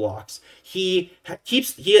forwards in blocks. There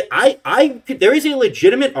is a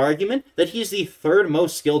legitimate argument that he's the third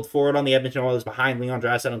most skilled forward on the Edmonton Oilers, behind Leon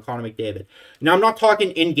Draisaitl and Connor McDavid. Now, I'm not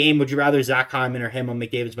talking in game, would you rather Zach Hyman or him on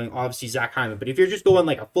McDavid's wing? Obviously Zach Hyman, but if you're just going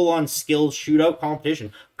like a full-on skills shootout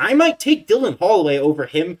competition, I might take Dylan Holloway over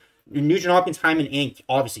him, Nugent Hopkins, Hyman, and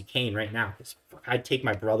obviously Kane right now, because I'd take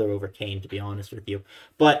my brother over Kane, to be honest with you.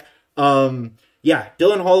 But yeah,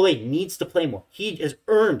 Dylan Holloway needs to play more. He has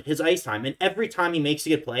earned his ice time, and every time he makes a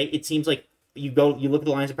good play, it seems like you look at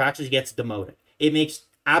the lines of practice, he gets demoted. It makes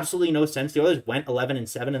absolutely no sense. The Oilers went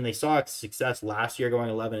 11-7, and they saw success last year going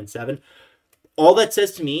 11-7. All that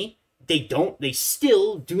says to me, they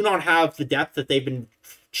still do not have the depth that they've been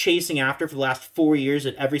chasing after for the last 4 years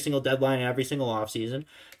at every single deadline and every single offseason.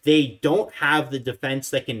 They don't have the defense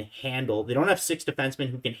that can handle. They don't have 6 defensemen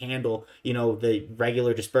who can handle, the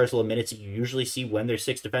regular dispersal of minutes that you usually see when there's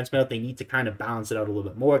 6 defensemen out. They need to kind of balance it out a little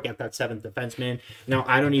bit more, get that 7th defenseman. Now,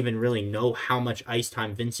 I don't even really know how much ice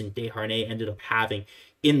time Vincent Desharnais ended up having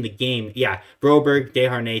in the game. Yeah, Broberg,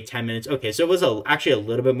 Desharnais, 10 minutes. Okay, so it was actually a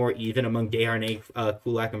little bit more even among Desharnais,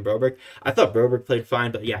 Kulak, and Broberg. I thought Broberg played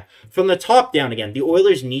fine, but yeah, from the top down again, the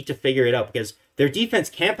Oilers need to figure it out, because their defense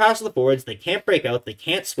can't pass to the forwards, they can't break out, they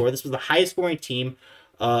can't score. This was the highest scoring team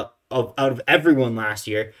out of everyone last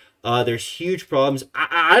year. There's huge problems.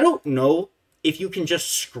 I don't know if you can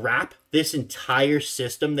just scrap this entire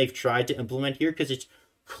system they've tried to implement here, because it's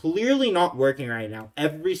clearly not working right now.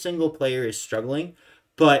 Every single player is struggling.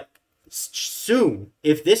 But soon,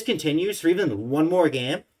 if this continues for even one more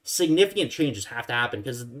game, significant changes have to happen,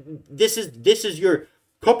 because this is your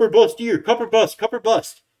cup or bust year, cup or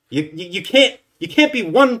bust. You can't be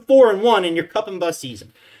 1-4-1 in your cup and bust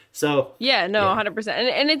season. So yeah, no, 100%.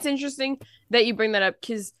 And it's interesting that you bring that up,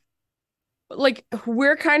 because like,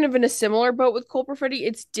 we're kind of in a similar boat with Cole Perfetti.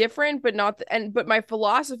 It's different, but but my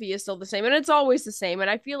philosophy is still the same, and it's always the same. And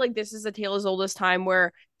I feel like this is a tale as old as time,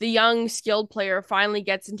 where the young skilled player finally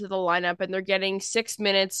gets into the lineup, and they're getting 6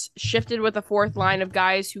 minutes shifted with a fourth line of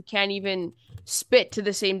guys who can't even spit to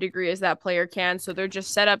the same degree as that player can. So they're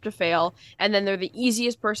just set up to fail, and then they're the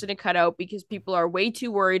easiest person to cut out, because people are way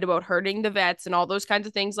too worried about hurting the vets and all those kinds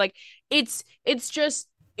of things. Like, it's just,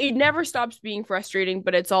 it never stops being frustrating,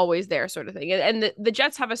 but it's always there, sort of thing. And the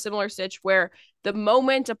Jets have a similar stitch, where the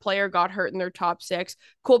moment a player got hurt in their top 6,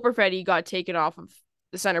 Cole Perfetti got taken off of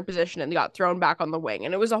the center position and got thrown back on the wing.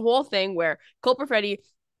 And it was a whole thing where Cole Perfetti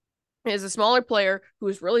is a smaller player who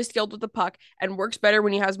is really skilled with the puck and works better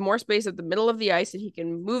when he has more space at the middle of the ice, and he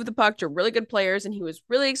can move the puck to really good players. And he was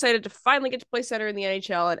really excited to finally get to play center in the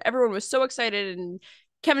NHL, and everyone was so excited. And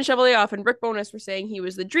Kevin Cheveldayoff and Rick Bowness were saying he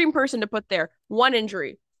was the dream person to put there. One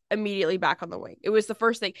injury, immediately back on the wing. It was the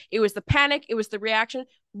first thing. It was the panic. It was the reaction.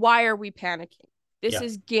 Why are we panicking? This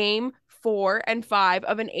is game 4 and 5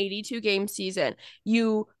 of an 82-game season.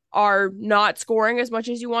 You are not scoring as much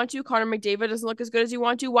as you want to. Connor McDavid doesn't look as good as you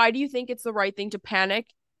want to. Why do you think it's the right thing to panic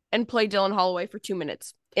and play Dylan Holloway for 2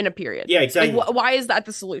 minutes in a period? Yeah, exactly. Like, why is that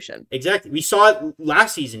the solution? Exactly. We saw it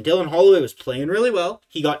last season. Dylan Holloway was playing really well.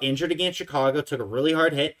 He got injured against Chicago, took a really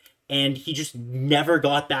hard hit, and he just never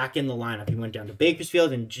got back in the lineup. He went down to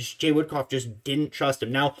Bakersfield, and just Jay Woodcroft just didn't trust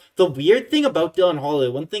him. Now, the weird thing about Dylan Holloway,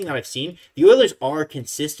 one thing that I've seen, the Oilers are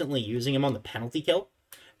consistently using him on the penalty kill,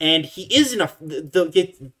 and he is enough.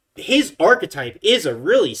 his archetype is a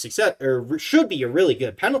really success, or should be a really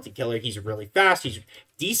good penalty killer. He's really fast. He's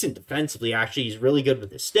decent defensively. Actually, he's really good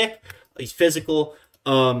with his stick. He's physical.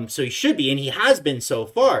 So he should be, and he has been so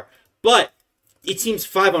far. But it seems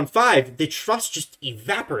 5-on-5, the trust just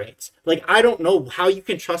evaporates. Like, I don't know how you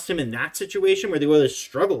can trust him in that situation where the Oilers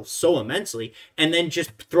struggle so immensely, and then just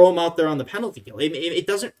throw him out there on the penalty kill. It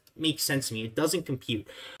doesn't make sense to me. It doesn't compute.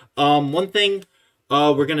 One thing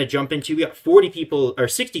we're going to jump into, we got 40 people, or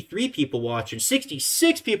 63 people watching,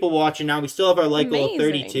 66 people watching now. We still have our like goal of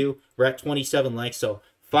 32. We're at 27 likes, so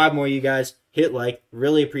 5 more, you guys. Hit like.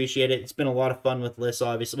 Really appreciate it. It's been a lot of fun with Liz,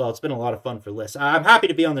 obviously. Well, it's been a lot of fun for Liz. I'm happy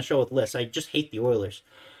to be on the show with Liz. I just hate the Oilers.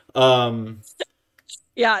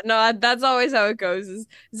 Yeah, no, that's always how it goes. Is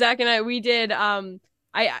Zach and I, we did I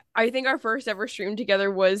think our first ever stream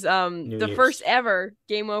together was the first ever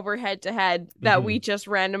game over head to head that we just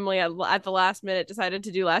randomly at the last minute decided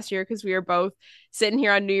to do last year, because we were both sitting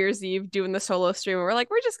here on New Year's Eve doing the solo stream, and we're like,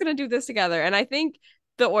 we're just gonna do this together. And I think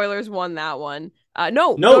the Oilers won that one.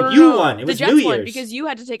 No, you won. It was the Jets New Year's. Won because you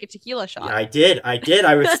had to take a tequila shot. Yeah, I did.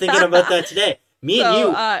 I was thinking about that today. Me and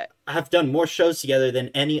you have done more shows together than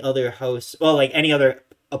any other host. Well, like any other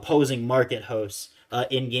opposing market hosts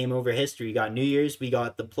in Game Over history. We got New Year's. We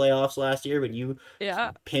got the playoffs last year when you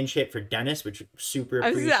pinch hit for Dennis, which super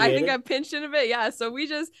appreciated. I think I pinched in a bit. Yeah. So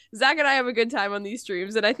Zach and I have a good time on these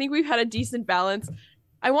streams, and I think we've had a decent balance.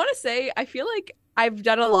 I want to say, I feel like I've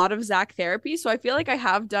done a lot of Zach therapy, so I feel like I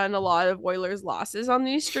have done a lot of Oilers losses on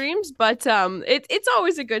these streams, but it's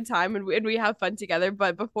always a good time, and we have fun together.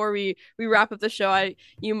 But before we wrap up the show,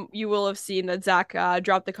 you will have seen that Zach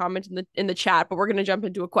dropped the comment in the chat, but we're gonna jump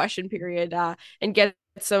into a question period and get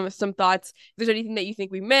some thoughts. If there's anything that you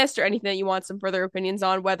think we missed or anything that you want some further opinions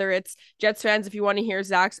on, whether it's Jets fans, if you want to hear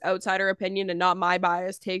Zach's outsider opinion and not my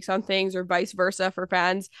biased takes on things, or vice versa for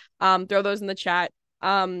fans, throw those in the chat.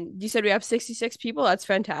 You said we have 66 people. That's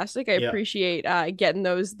fantastic. I appreciate getting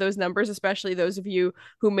those numbers, especially those of you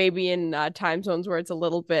who may be in time zones where it's a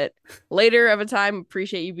little bit later of a time.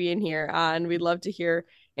 Appreciate you being here, and we'd love to hear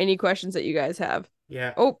any questions that you guys have.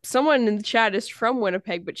 Yeah. Oh, someone in the chat is from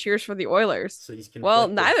Winnipeg, but cheers for the Oilers. So well,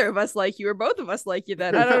 neither of us like you, or both of us like you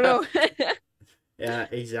then. I don't know. Yeah,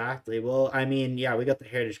 exactly. Well, I mean, yeah, we got the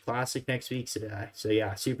Heritage Classic next week. So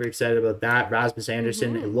yeah, super excited about that. Rasmus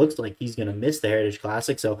Anderson, it looks like he's going to miss the Heritage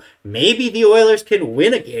Classic. So maybe the Oilers can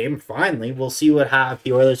win a game finally. We'll see what happens.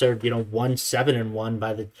 The Oilers are, 1-7-1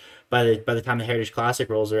 by the time the Heritage Classic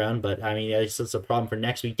rolls around. But I mean, it's a problem for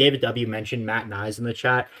next week. David W mentioned Matt Nyes in the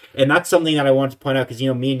chat, and that's something that I wanted to point out, because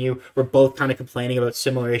me and you were both kind of complaining about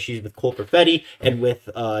similar issues with Cole Perfetti and with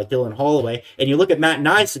Dylan Holloway. And you look at Matt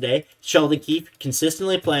Nyes today, Sheldon Keefe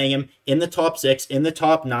consistently playing him in the top 6, in the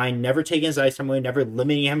top 9, never taking his ice time away, never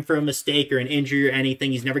limiting him for a mistake or an injury or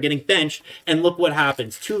anything. He's never getting benched. And look what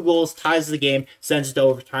happens: 2 goals, ties the game, sends it to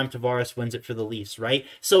overtime. Tavares wins it for the Leafs, right?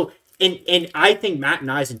 So. And I think Matt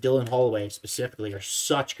Nyes and Dylan Holloway specifically are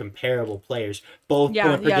such comparable players. Both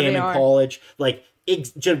point per game in college, like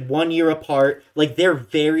just 1 year apart. Like, they're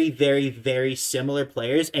very, very, very similar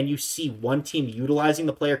players. And you see one team utilizing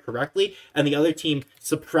the player correctly and the other team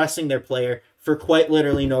suppressing their player for quite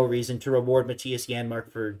literally no reason, to reward Matthias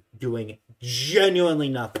Janmark for doing genuinely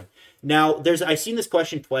nothing. Now, I've seen this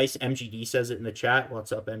question twice. MGD says it in the chat.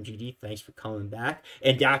 What's up, MGD? Thanks for coming back.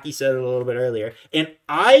 And Daki said it a little bit earlier. And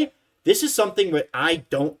this is something that I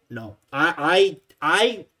don't know. In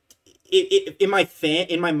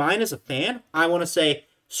my mind as a fan, I want to say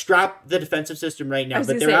scrap the defensive system right now.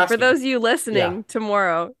 But they're asking, for those of you listening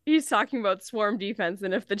tomorrow, he's talking about swarm defense,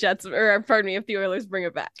 and if the if the Oilers bring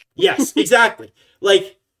it back. Yes, exactly.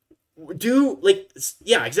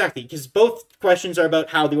 Exactly. Because both questions are about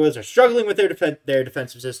how the Oilers are struggling with their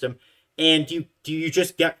defensive system. And do you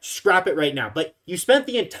just scrap it right now? But you spent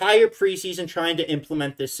the entire preseason trying to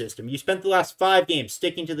implement this system. You spent the last 5 games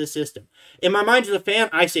sticking to the system. In my mind as a fan,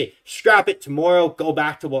 I say scrap it tomorrow. Go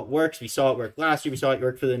back to what works. We saw it work last year. We saw it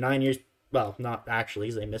work for the 9 years. Well, not actually,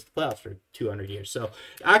 because they missed the playoffs for 200 years. So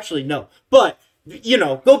actually, no. But,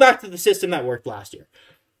 go back to the system that worked last year.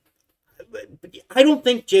 I don't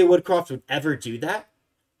think Jay Woodcroft would ever do that.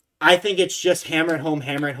 I think it's just hammer it home,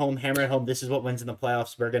 hammer it home, hammer it home. This is what wins in the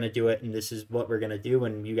playoffs. We're going to do it, and this is what we're going to do,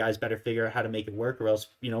 and you guys better figure out how to make it work, or else,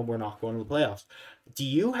 we're not going to the playoffs. Do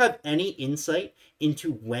you have any insight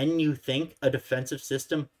into when you think a defensive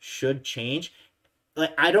system should change?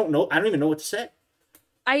 I don't know. I don't even know what to say.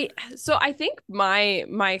 I think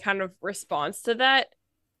my kind of response to that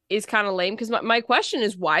is kind of lame, because my question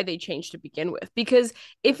is why they changed to begin with. Because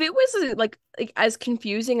if it was like as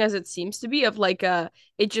confusing as it seems to be, it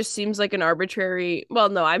just seems like an arbitrary, well,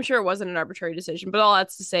 no, I'm sure it wasn't an arbitrary decision, but all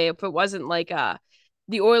that's to say, if it wasn't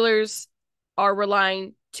the Oilers are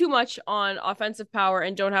relying too much on offensive power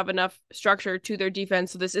and don't have enough structure to their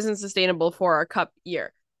defense, so this isn't sustainable for our cup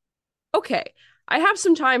year. Okay, I have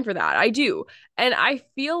some time for that. I do. And I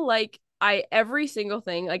feel like every single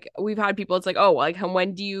thing, like we've had people, it's like, oh, like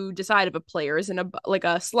when do you decide if a player is in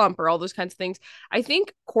a slump or all those kinds of things? I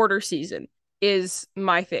think quarter season is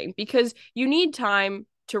my thing because you need time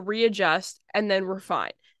to readjust and then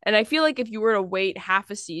refine. And I feel like if you were to wait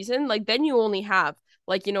half a season, like then you only have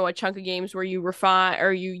like, a chunk of games where you refine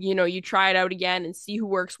or you try it out again and see who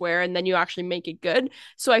works where, and then you actually make it good.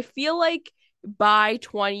 So I feel like by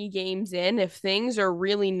 20 games in, if things are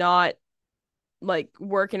really not like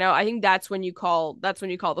working out, I think that's when you call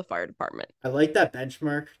the fire department. I like that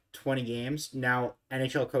benchmark, 20 games. Now,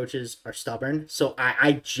 NHL coaches are stubborn, so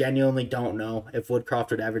I genuinely don't know if Woodcroft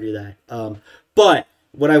would ever do that. But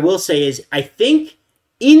what I will say is I think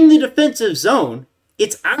in the defensive zone,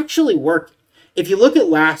 it's actually working. If you look at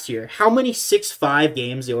last year, how many 6-5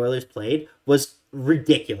 games the Oilers played was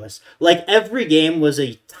ridiculous. Like every game was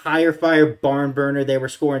a tire fire barn burner. They were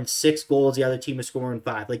scoring 6 goals. The other team was scoring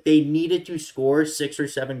 5. Like they needed to score 6 or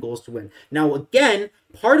 7 goals to win. Now, again,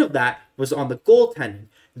 part of that was on the goaltending.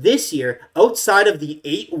 This year, outside of the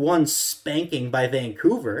 8-1 spanking by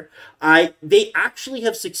Vancouver, they actually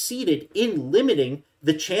have succeeded in limiting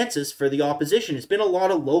the chances for the opposition. It's been a lot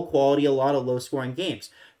of low quality, a lot of low scoring games.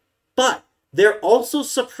 But they're also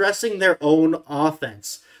suppressing their own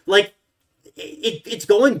offense. Like, it's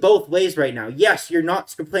going both ways right now. Yes, you're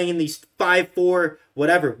not playing in these 5-4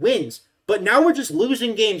 whatever wins, but now we're just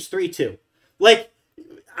losing games 3-2. Like,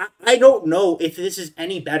 I don't know if this is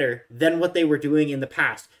any better than what they were doing in the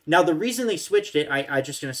past. Now, the reason they switched it, I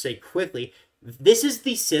just going to say quickly, this is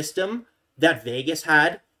the system that Vegas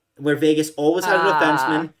had, where Vegas always had a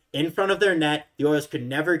defenseman in front of their net. The Oilers could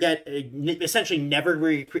never essentially never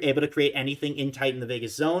were able to create anything in tight in the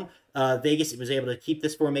Vegas zone. Vegas was able to keep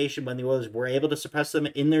this formation when the Oilers were able to suppress them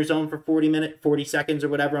in their zone for 40 seconds or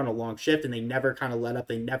whatever on a long shift, and they never kind of let up.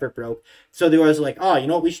 They never broke. So the Oilers were like, oh, you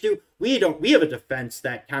know what we should do? We have a defense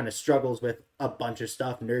that kind of struggles with a bunch of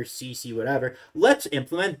stuff, Nurse, CC, whatever. Let's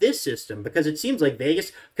implement this system because it seems like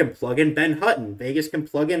Vegas can plug in Ben Hutton. Vegas can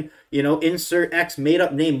plug in, insert X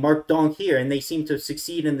made-up name Mark Donk here, and they seem to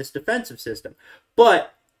succeed in this defensive system.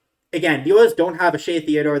 But again, the Oilers don't have a Shea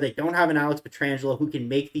Theodore. They don't have an Alex Pietrangelo who can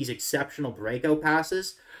make these exceptional breakout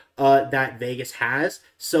passes that Vegas has.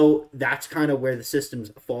 So that's kind of where the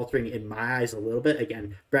system's faltering in my eyes a little bit.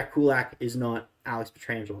 Again, Brett Kulak is not Alex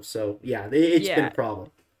Pietrangelo. So, yeah, it's been a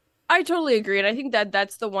problem. I totally agree. And I think that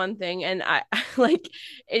that's the one thing. And I like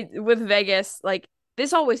it with Vegas, like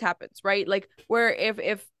this always happens, right? Like where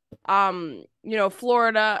if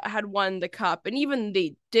Florida had won the cup and even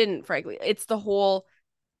they didn't, frankly, it's the whole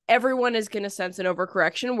everyone is going to sense an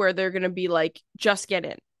overcorrection where they're going to be like, just get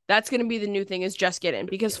in. That's going to be the new thing is just get in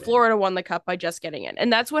because Florida won the cup by just getting in.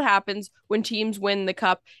 And that's what happens when teams win the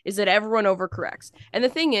cup is that everyone overcorrects. And the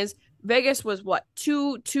thing is, Vegas was what,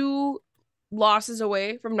 two losses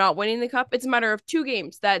away from not winning the cup. It's a matter of 2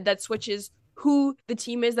 games that switches who the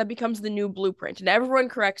team is that becomes the new blueprint, and everyone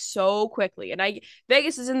corrects so quickly. And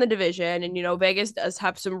Vegas is in the division, and Vegas does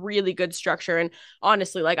have some really good structure. And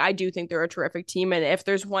honestly, like I do think they're a terrific team. And if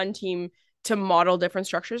there's one team to model different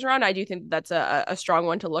structures around, I do think that's a strong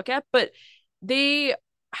one to look at. But they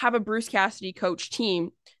have a Bruce Cassidy coach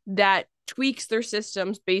team that tweaks their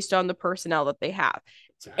systems based on the personnel that they have.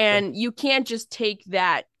 Exactly. And you can't just take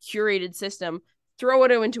that curated system, throw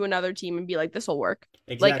it into another team and be like, this will work.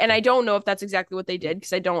 Exactly. Like, and I don't know if that's exactly what they did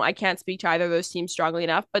because I can't speak to either of those teams strongly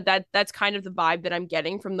enough, but that's kind of the vibe that I'm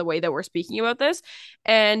getting from the way that we're speaking about this.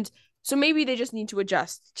 And so maybe they just need to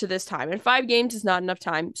adjust to this time, and 5 games is not enough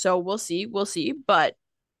time. So we'll see. But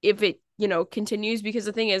if it, continues, because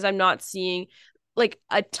the thing is, I'm not seeing like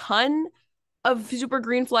a ton of super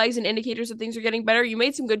green flags and indicators that things are getting better. You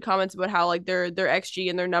made some good comments about how like their XG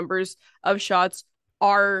and their numbers of shots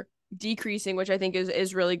are decreasing, which I think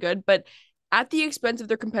is really good, but at the expense of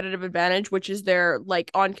their competitive advantage, which is their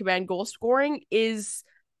like on command goal scoring, is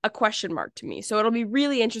a question mark to me. So it'll be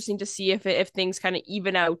really interesting to see if things kind of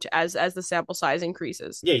even out as the sample size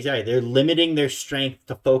increases. Yeah, exactly. They're limiting their strength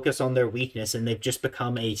to focus on their weakness, and they've just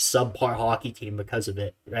become a subpar hockey team because of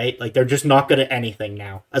it, right? Like they're just not good at anything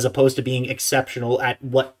now, as opposed to being exceptional at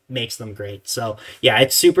what makes them great. So yeah,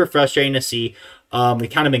 it's super frustrating to see. We've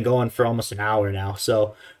kind of been going for almost an hour now,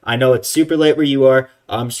 so I know it's super late where you are.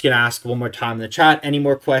 I'm just gonna ask one more time in the chat any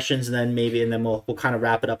more questions, and then we'll kind of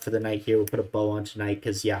wrap it up for the night here. We'll put a bow on tonight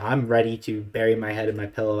because yeah, I'm ready to bury my head in my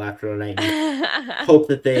pillow after tonight and hope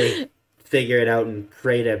that they figure it out and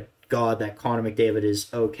create a God that Connor McDavid is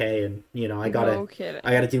okay, and I gotta No kidding.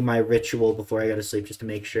 I gotta do my ritual before I go to sleep just to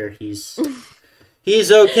make sure he's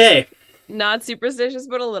okay. Not superstitious,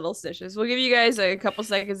 but a little stitious. We'll give you guys a couple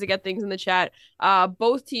seconds to get things in the chat.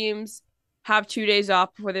 Both teams have 2 days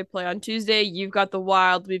off before they play on Tuesday. You've got the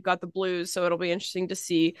Wild, we've got the Blues, so it'll be interesting to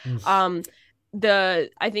see.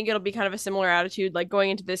 I think it'll be kind of a similar attitude. Like going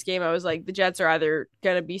into this game, I was like, the Jets are either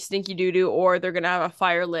gonna be stinky doo doo or they're gonna have a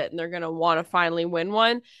fire lit and they're gonna want to finally win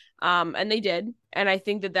one. And they did, and I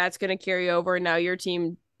think that that's gonna carry over. Now your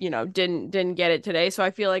team, didn't get it today, so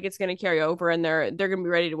I feel like it's gonna carry over, and they're gonna be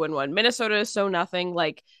ready to win one. Minnesota is so nothing.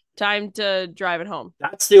 Like time to drive it home.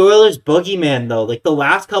 That's the Oilers' boogeyman, though. Like the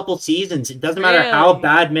last couple seasons, it doesn't matter how Really?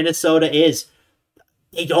 bad Minnesota is.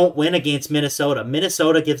 They don't win against Minnesota.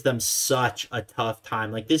 Minnesota gives them such a tough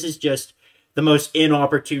time. Like this is just the most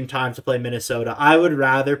inopportune time to play Minnesota. I would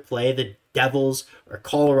rather play the Devils or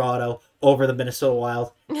Colorado over the Minnesota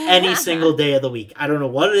Wild any single day of the week. I don't know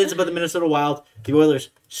what it is about the Minnesota Wild. The Oilers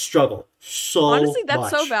struggle so Honestly, that's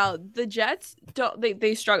much. so valid. The Jets don't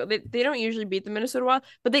they struggle. They don't usually beat the Minnesota Wild,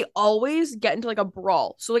 but they always get into like a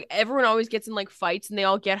brawl. So like everyone always gets in like fights and they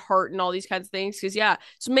all get hurt and all these kinds of things. Cause yeah.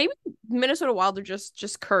 So maybe Minnesota Wild are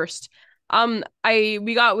just cursed.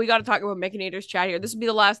 We got to talk about Mechanator's chat here. This will be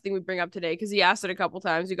the last thing we bring up today because he asked it a couple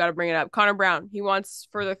times. We got to bring it up. Connor Brown. He wants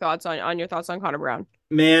further thoughts on your thoughts on Connor Brown.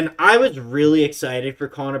 Man, I was really excited for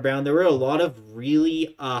Connor Brown. There were a lot of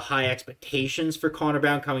really high expectations for Connor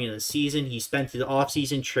Brown coming into the season. He spent the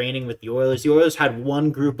offseason training with the Oilers. The Oilers had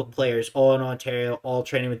one group of players all in Ontario, all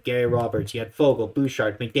training with Gary Roberts. You had Fogle,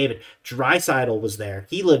 Bouchard, McDavid. Draisaitl was there.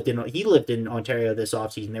 He lived in Ontario this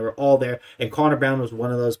offseason. They were all there, and Connor Brown was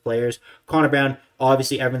one of those players. Connor Brown,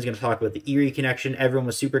 obviously, everyone's going to talk about the Erie connection. Everyone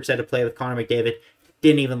was super excited to play with Connor McDavid.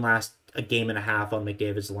 Didn't even last a game and a half on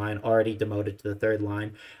McDavid's line, already demoted to the third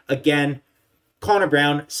line. Again, Connor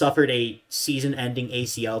Brown suffered a season-ending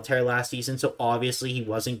ACL tear last season, so obviously he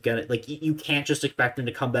wasn't gonna, like, you can't just expect him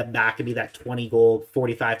to come back and be that 20-goal,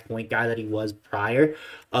 45-point guy that he was prior.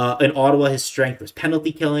 In Ottawa, his strength was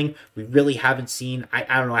penalty killing. We really haven't seen, I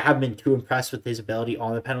don't know, I haven't been too impressed with his ability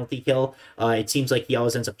on the penalty kill. It seems like he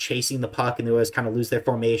always ends up chasing the puck, and they always kind of lose their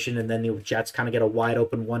formation, and then the Jets kind of get a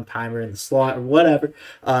wide-open one-timer in the slot, or whatever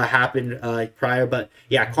happened prior. But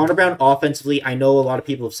yeah, Connor Brown offensively, I know a lot of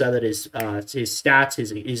people have said that his stats,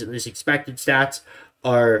 his expected stats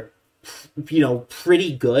are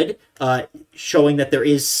pretty good, showing that there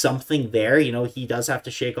is something there. He does have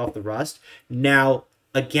to shake off the rust. Now,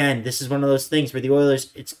 again, this is one of those things where the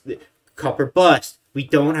Oilers, it's cup or bust. We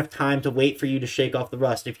don't have time to wait for you to shake off the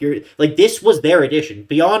rust. If you're like, this was their addition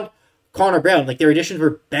beyond Connor Brown. Like, their additions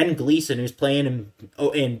were Ben Gleason, who's playing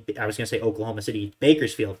in I was gonna say Oklahoma City,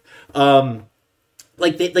 Bakersfield.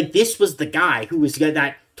 This was the guy who was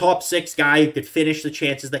that top six guy who could finish the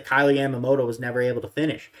chances that Kylie Yamamoto was never able to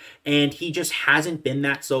finish. And he just hasn't been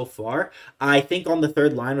that so far. I think on the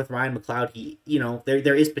third line with Ryan McLeod,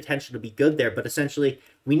 there is potential to be good there, but essentially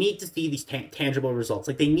we need to see these tangible results.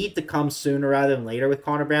 Like, they need to come sooner rather than later with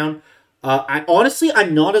Connor Brown.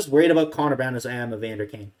 I'm not as worried about Connor Brown as I am Evander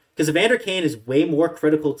Kane. Because Evander Kane is way more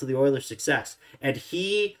critical to the Oilers' success. And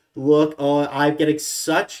I'm getting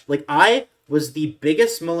such, I was the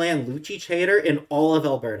biggest Milan Lucic hater in all of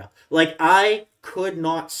Alberta. Like, I could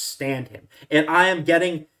not stand him. And I am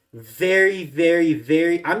getting very, very,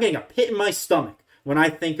 very, I'm getting a pit in my stomach when I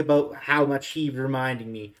think about how much he's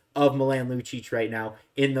reminding me of Milan Lucic right now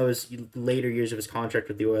in those later years of his contract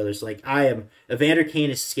with the Oilers. Evander Kane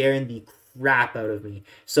is scaring the crap out of me.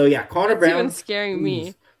 So yeah, Connor Brown. Even scaring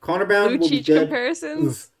me. Connor Brown will be Lucic good.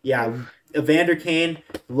 comparisons. Yeah, Evander Kane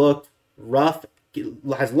looked rough,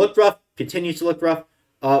 has looked rough, continues to look rough.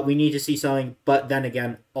 We need to see something, but then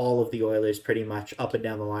again, all of the Oilers pretty much up and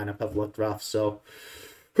down the lineup have looked rough. So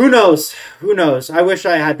who knows? Who knows? I wish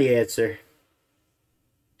I had the answer.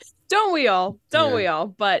 Don't we all? Don't we all?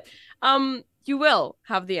 But you will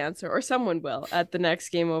have the answer, or someone will, at the next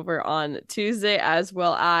Game Over on Tuesday, as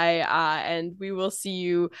will I. And we will see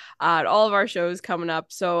you at all of our shows coming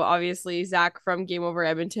up. So obviously, Zach from Game Over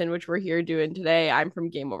Edmonton, which we're here doing today. I'm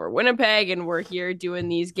from Game Over Winnipeg, and we're here doing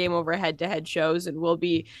these Game Over head-to-head shows, and we'll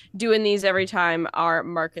be doing these every time our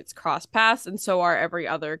markets cross paths, and so are every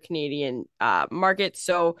other Canadian market.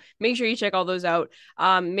 So make sure you check all those out.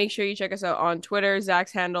 Make sure you check us out on Twitter.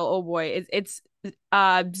 Zach's handle, oh boy, it's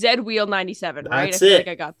Zedwheel97, right? I feel like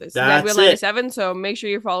I got this. Zedwheel97. So make sure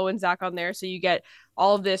you're following Zach on there so you get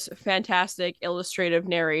all of this fantastic illustrative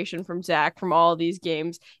narration from Zach from all of these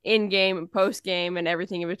games, in-game, post-game, and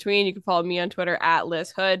everything in between. You can follow me on Twitter at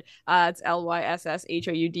Liz Hood. It's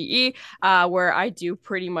LYSSHOUDE, where I do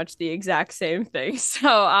pretty much the exact same thing.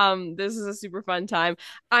 So this is a super fun time.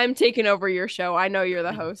 I'm taking over your show. I know you're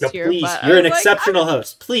the host here. Please, but you're an exceptional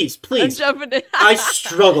host. Please. I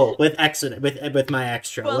struggle with my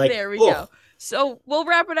extra. Well, there we go. So we'll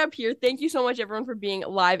wrap it up here. Thank you so much, everyone, for being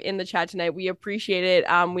live in the chat tonight. We appreciate it.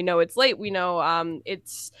 We know it's late. We know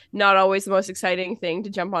it's not always the most exciting thing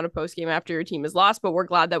to jump on a post game after your team is lost, but we're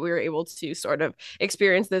glad that we were able to sort of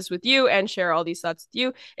experience this with you and share all these thoughts with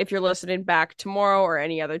you. If you're listening back tomorrow or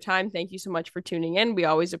any other time, thank you so much for tuning in. We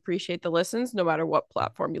always appreciate the listens, no matter what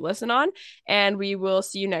platform you listen on, and we will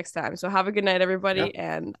see you next time. So have a good night, everybody,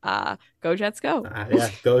 and go Jets, go.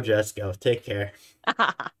 Yeah, go Jets, go. Take care.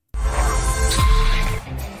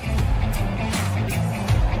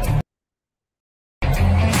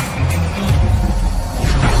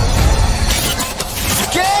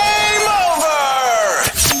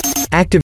 Active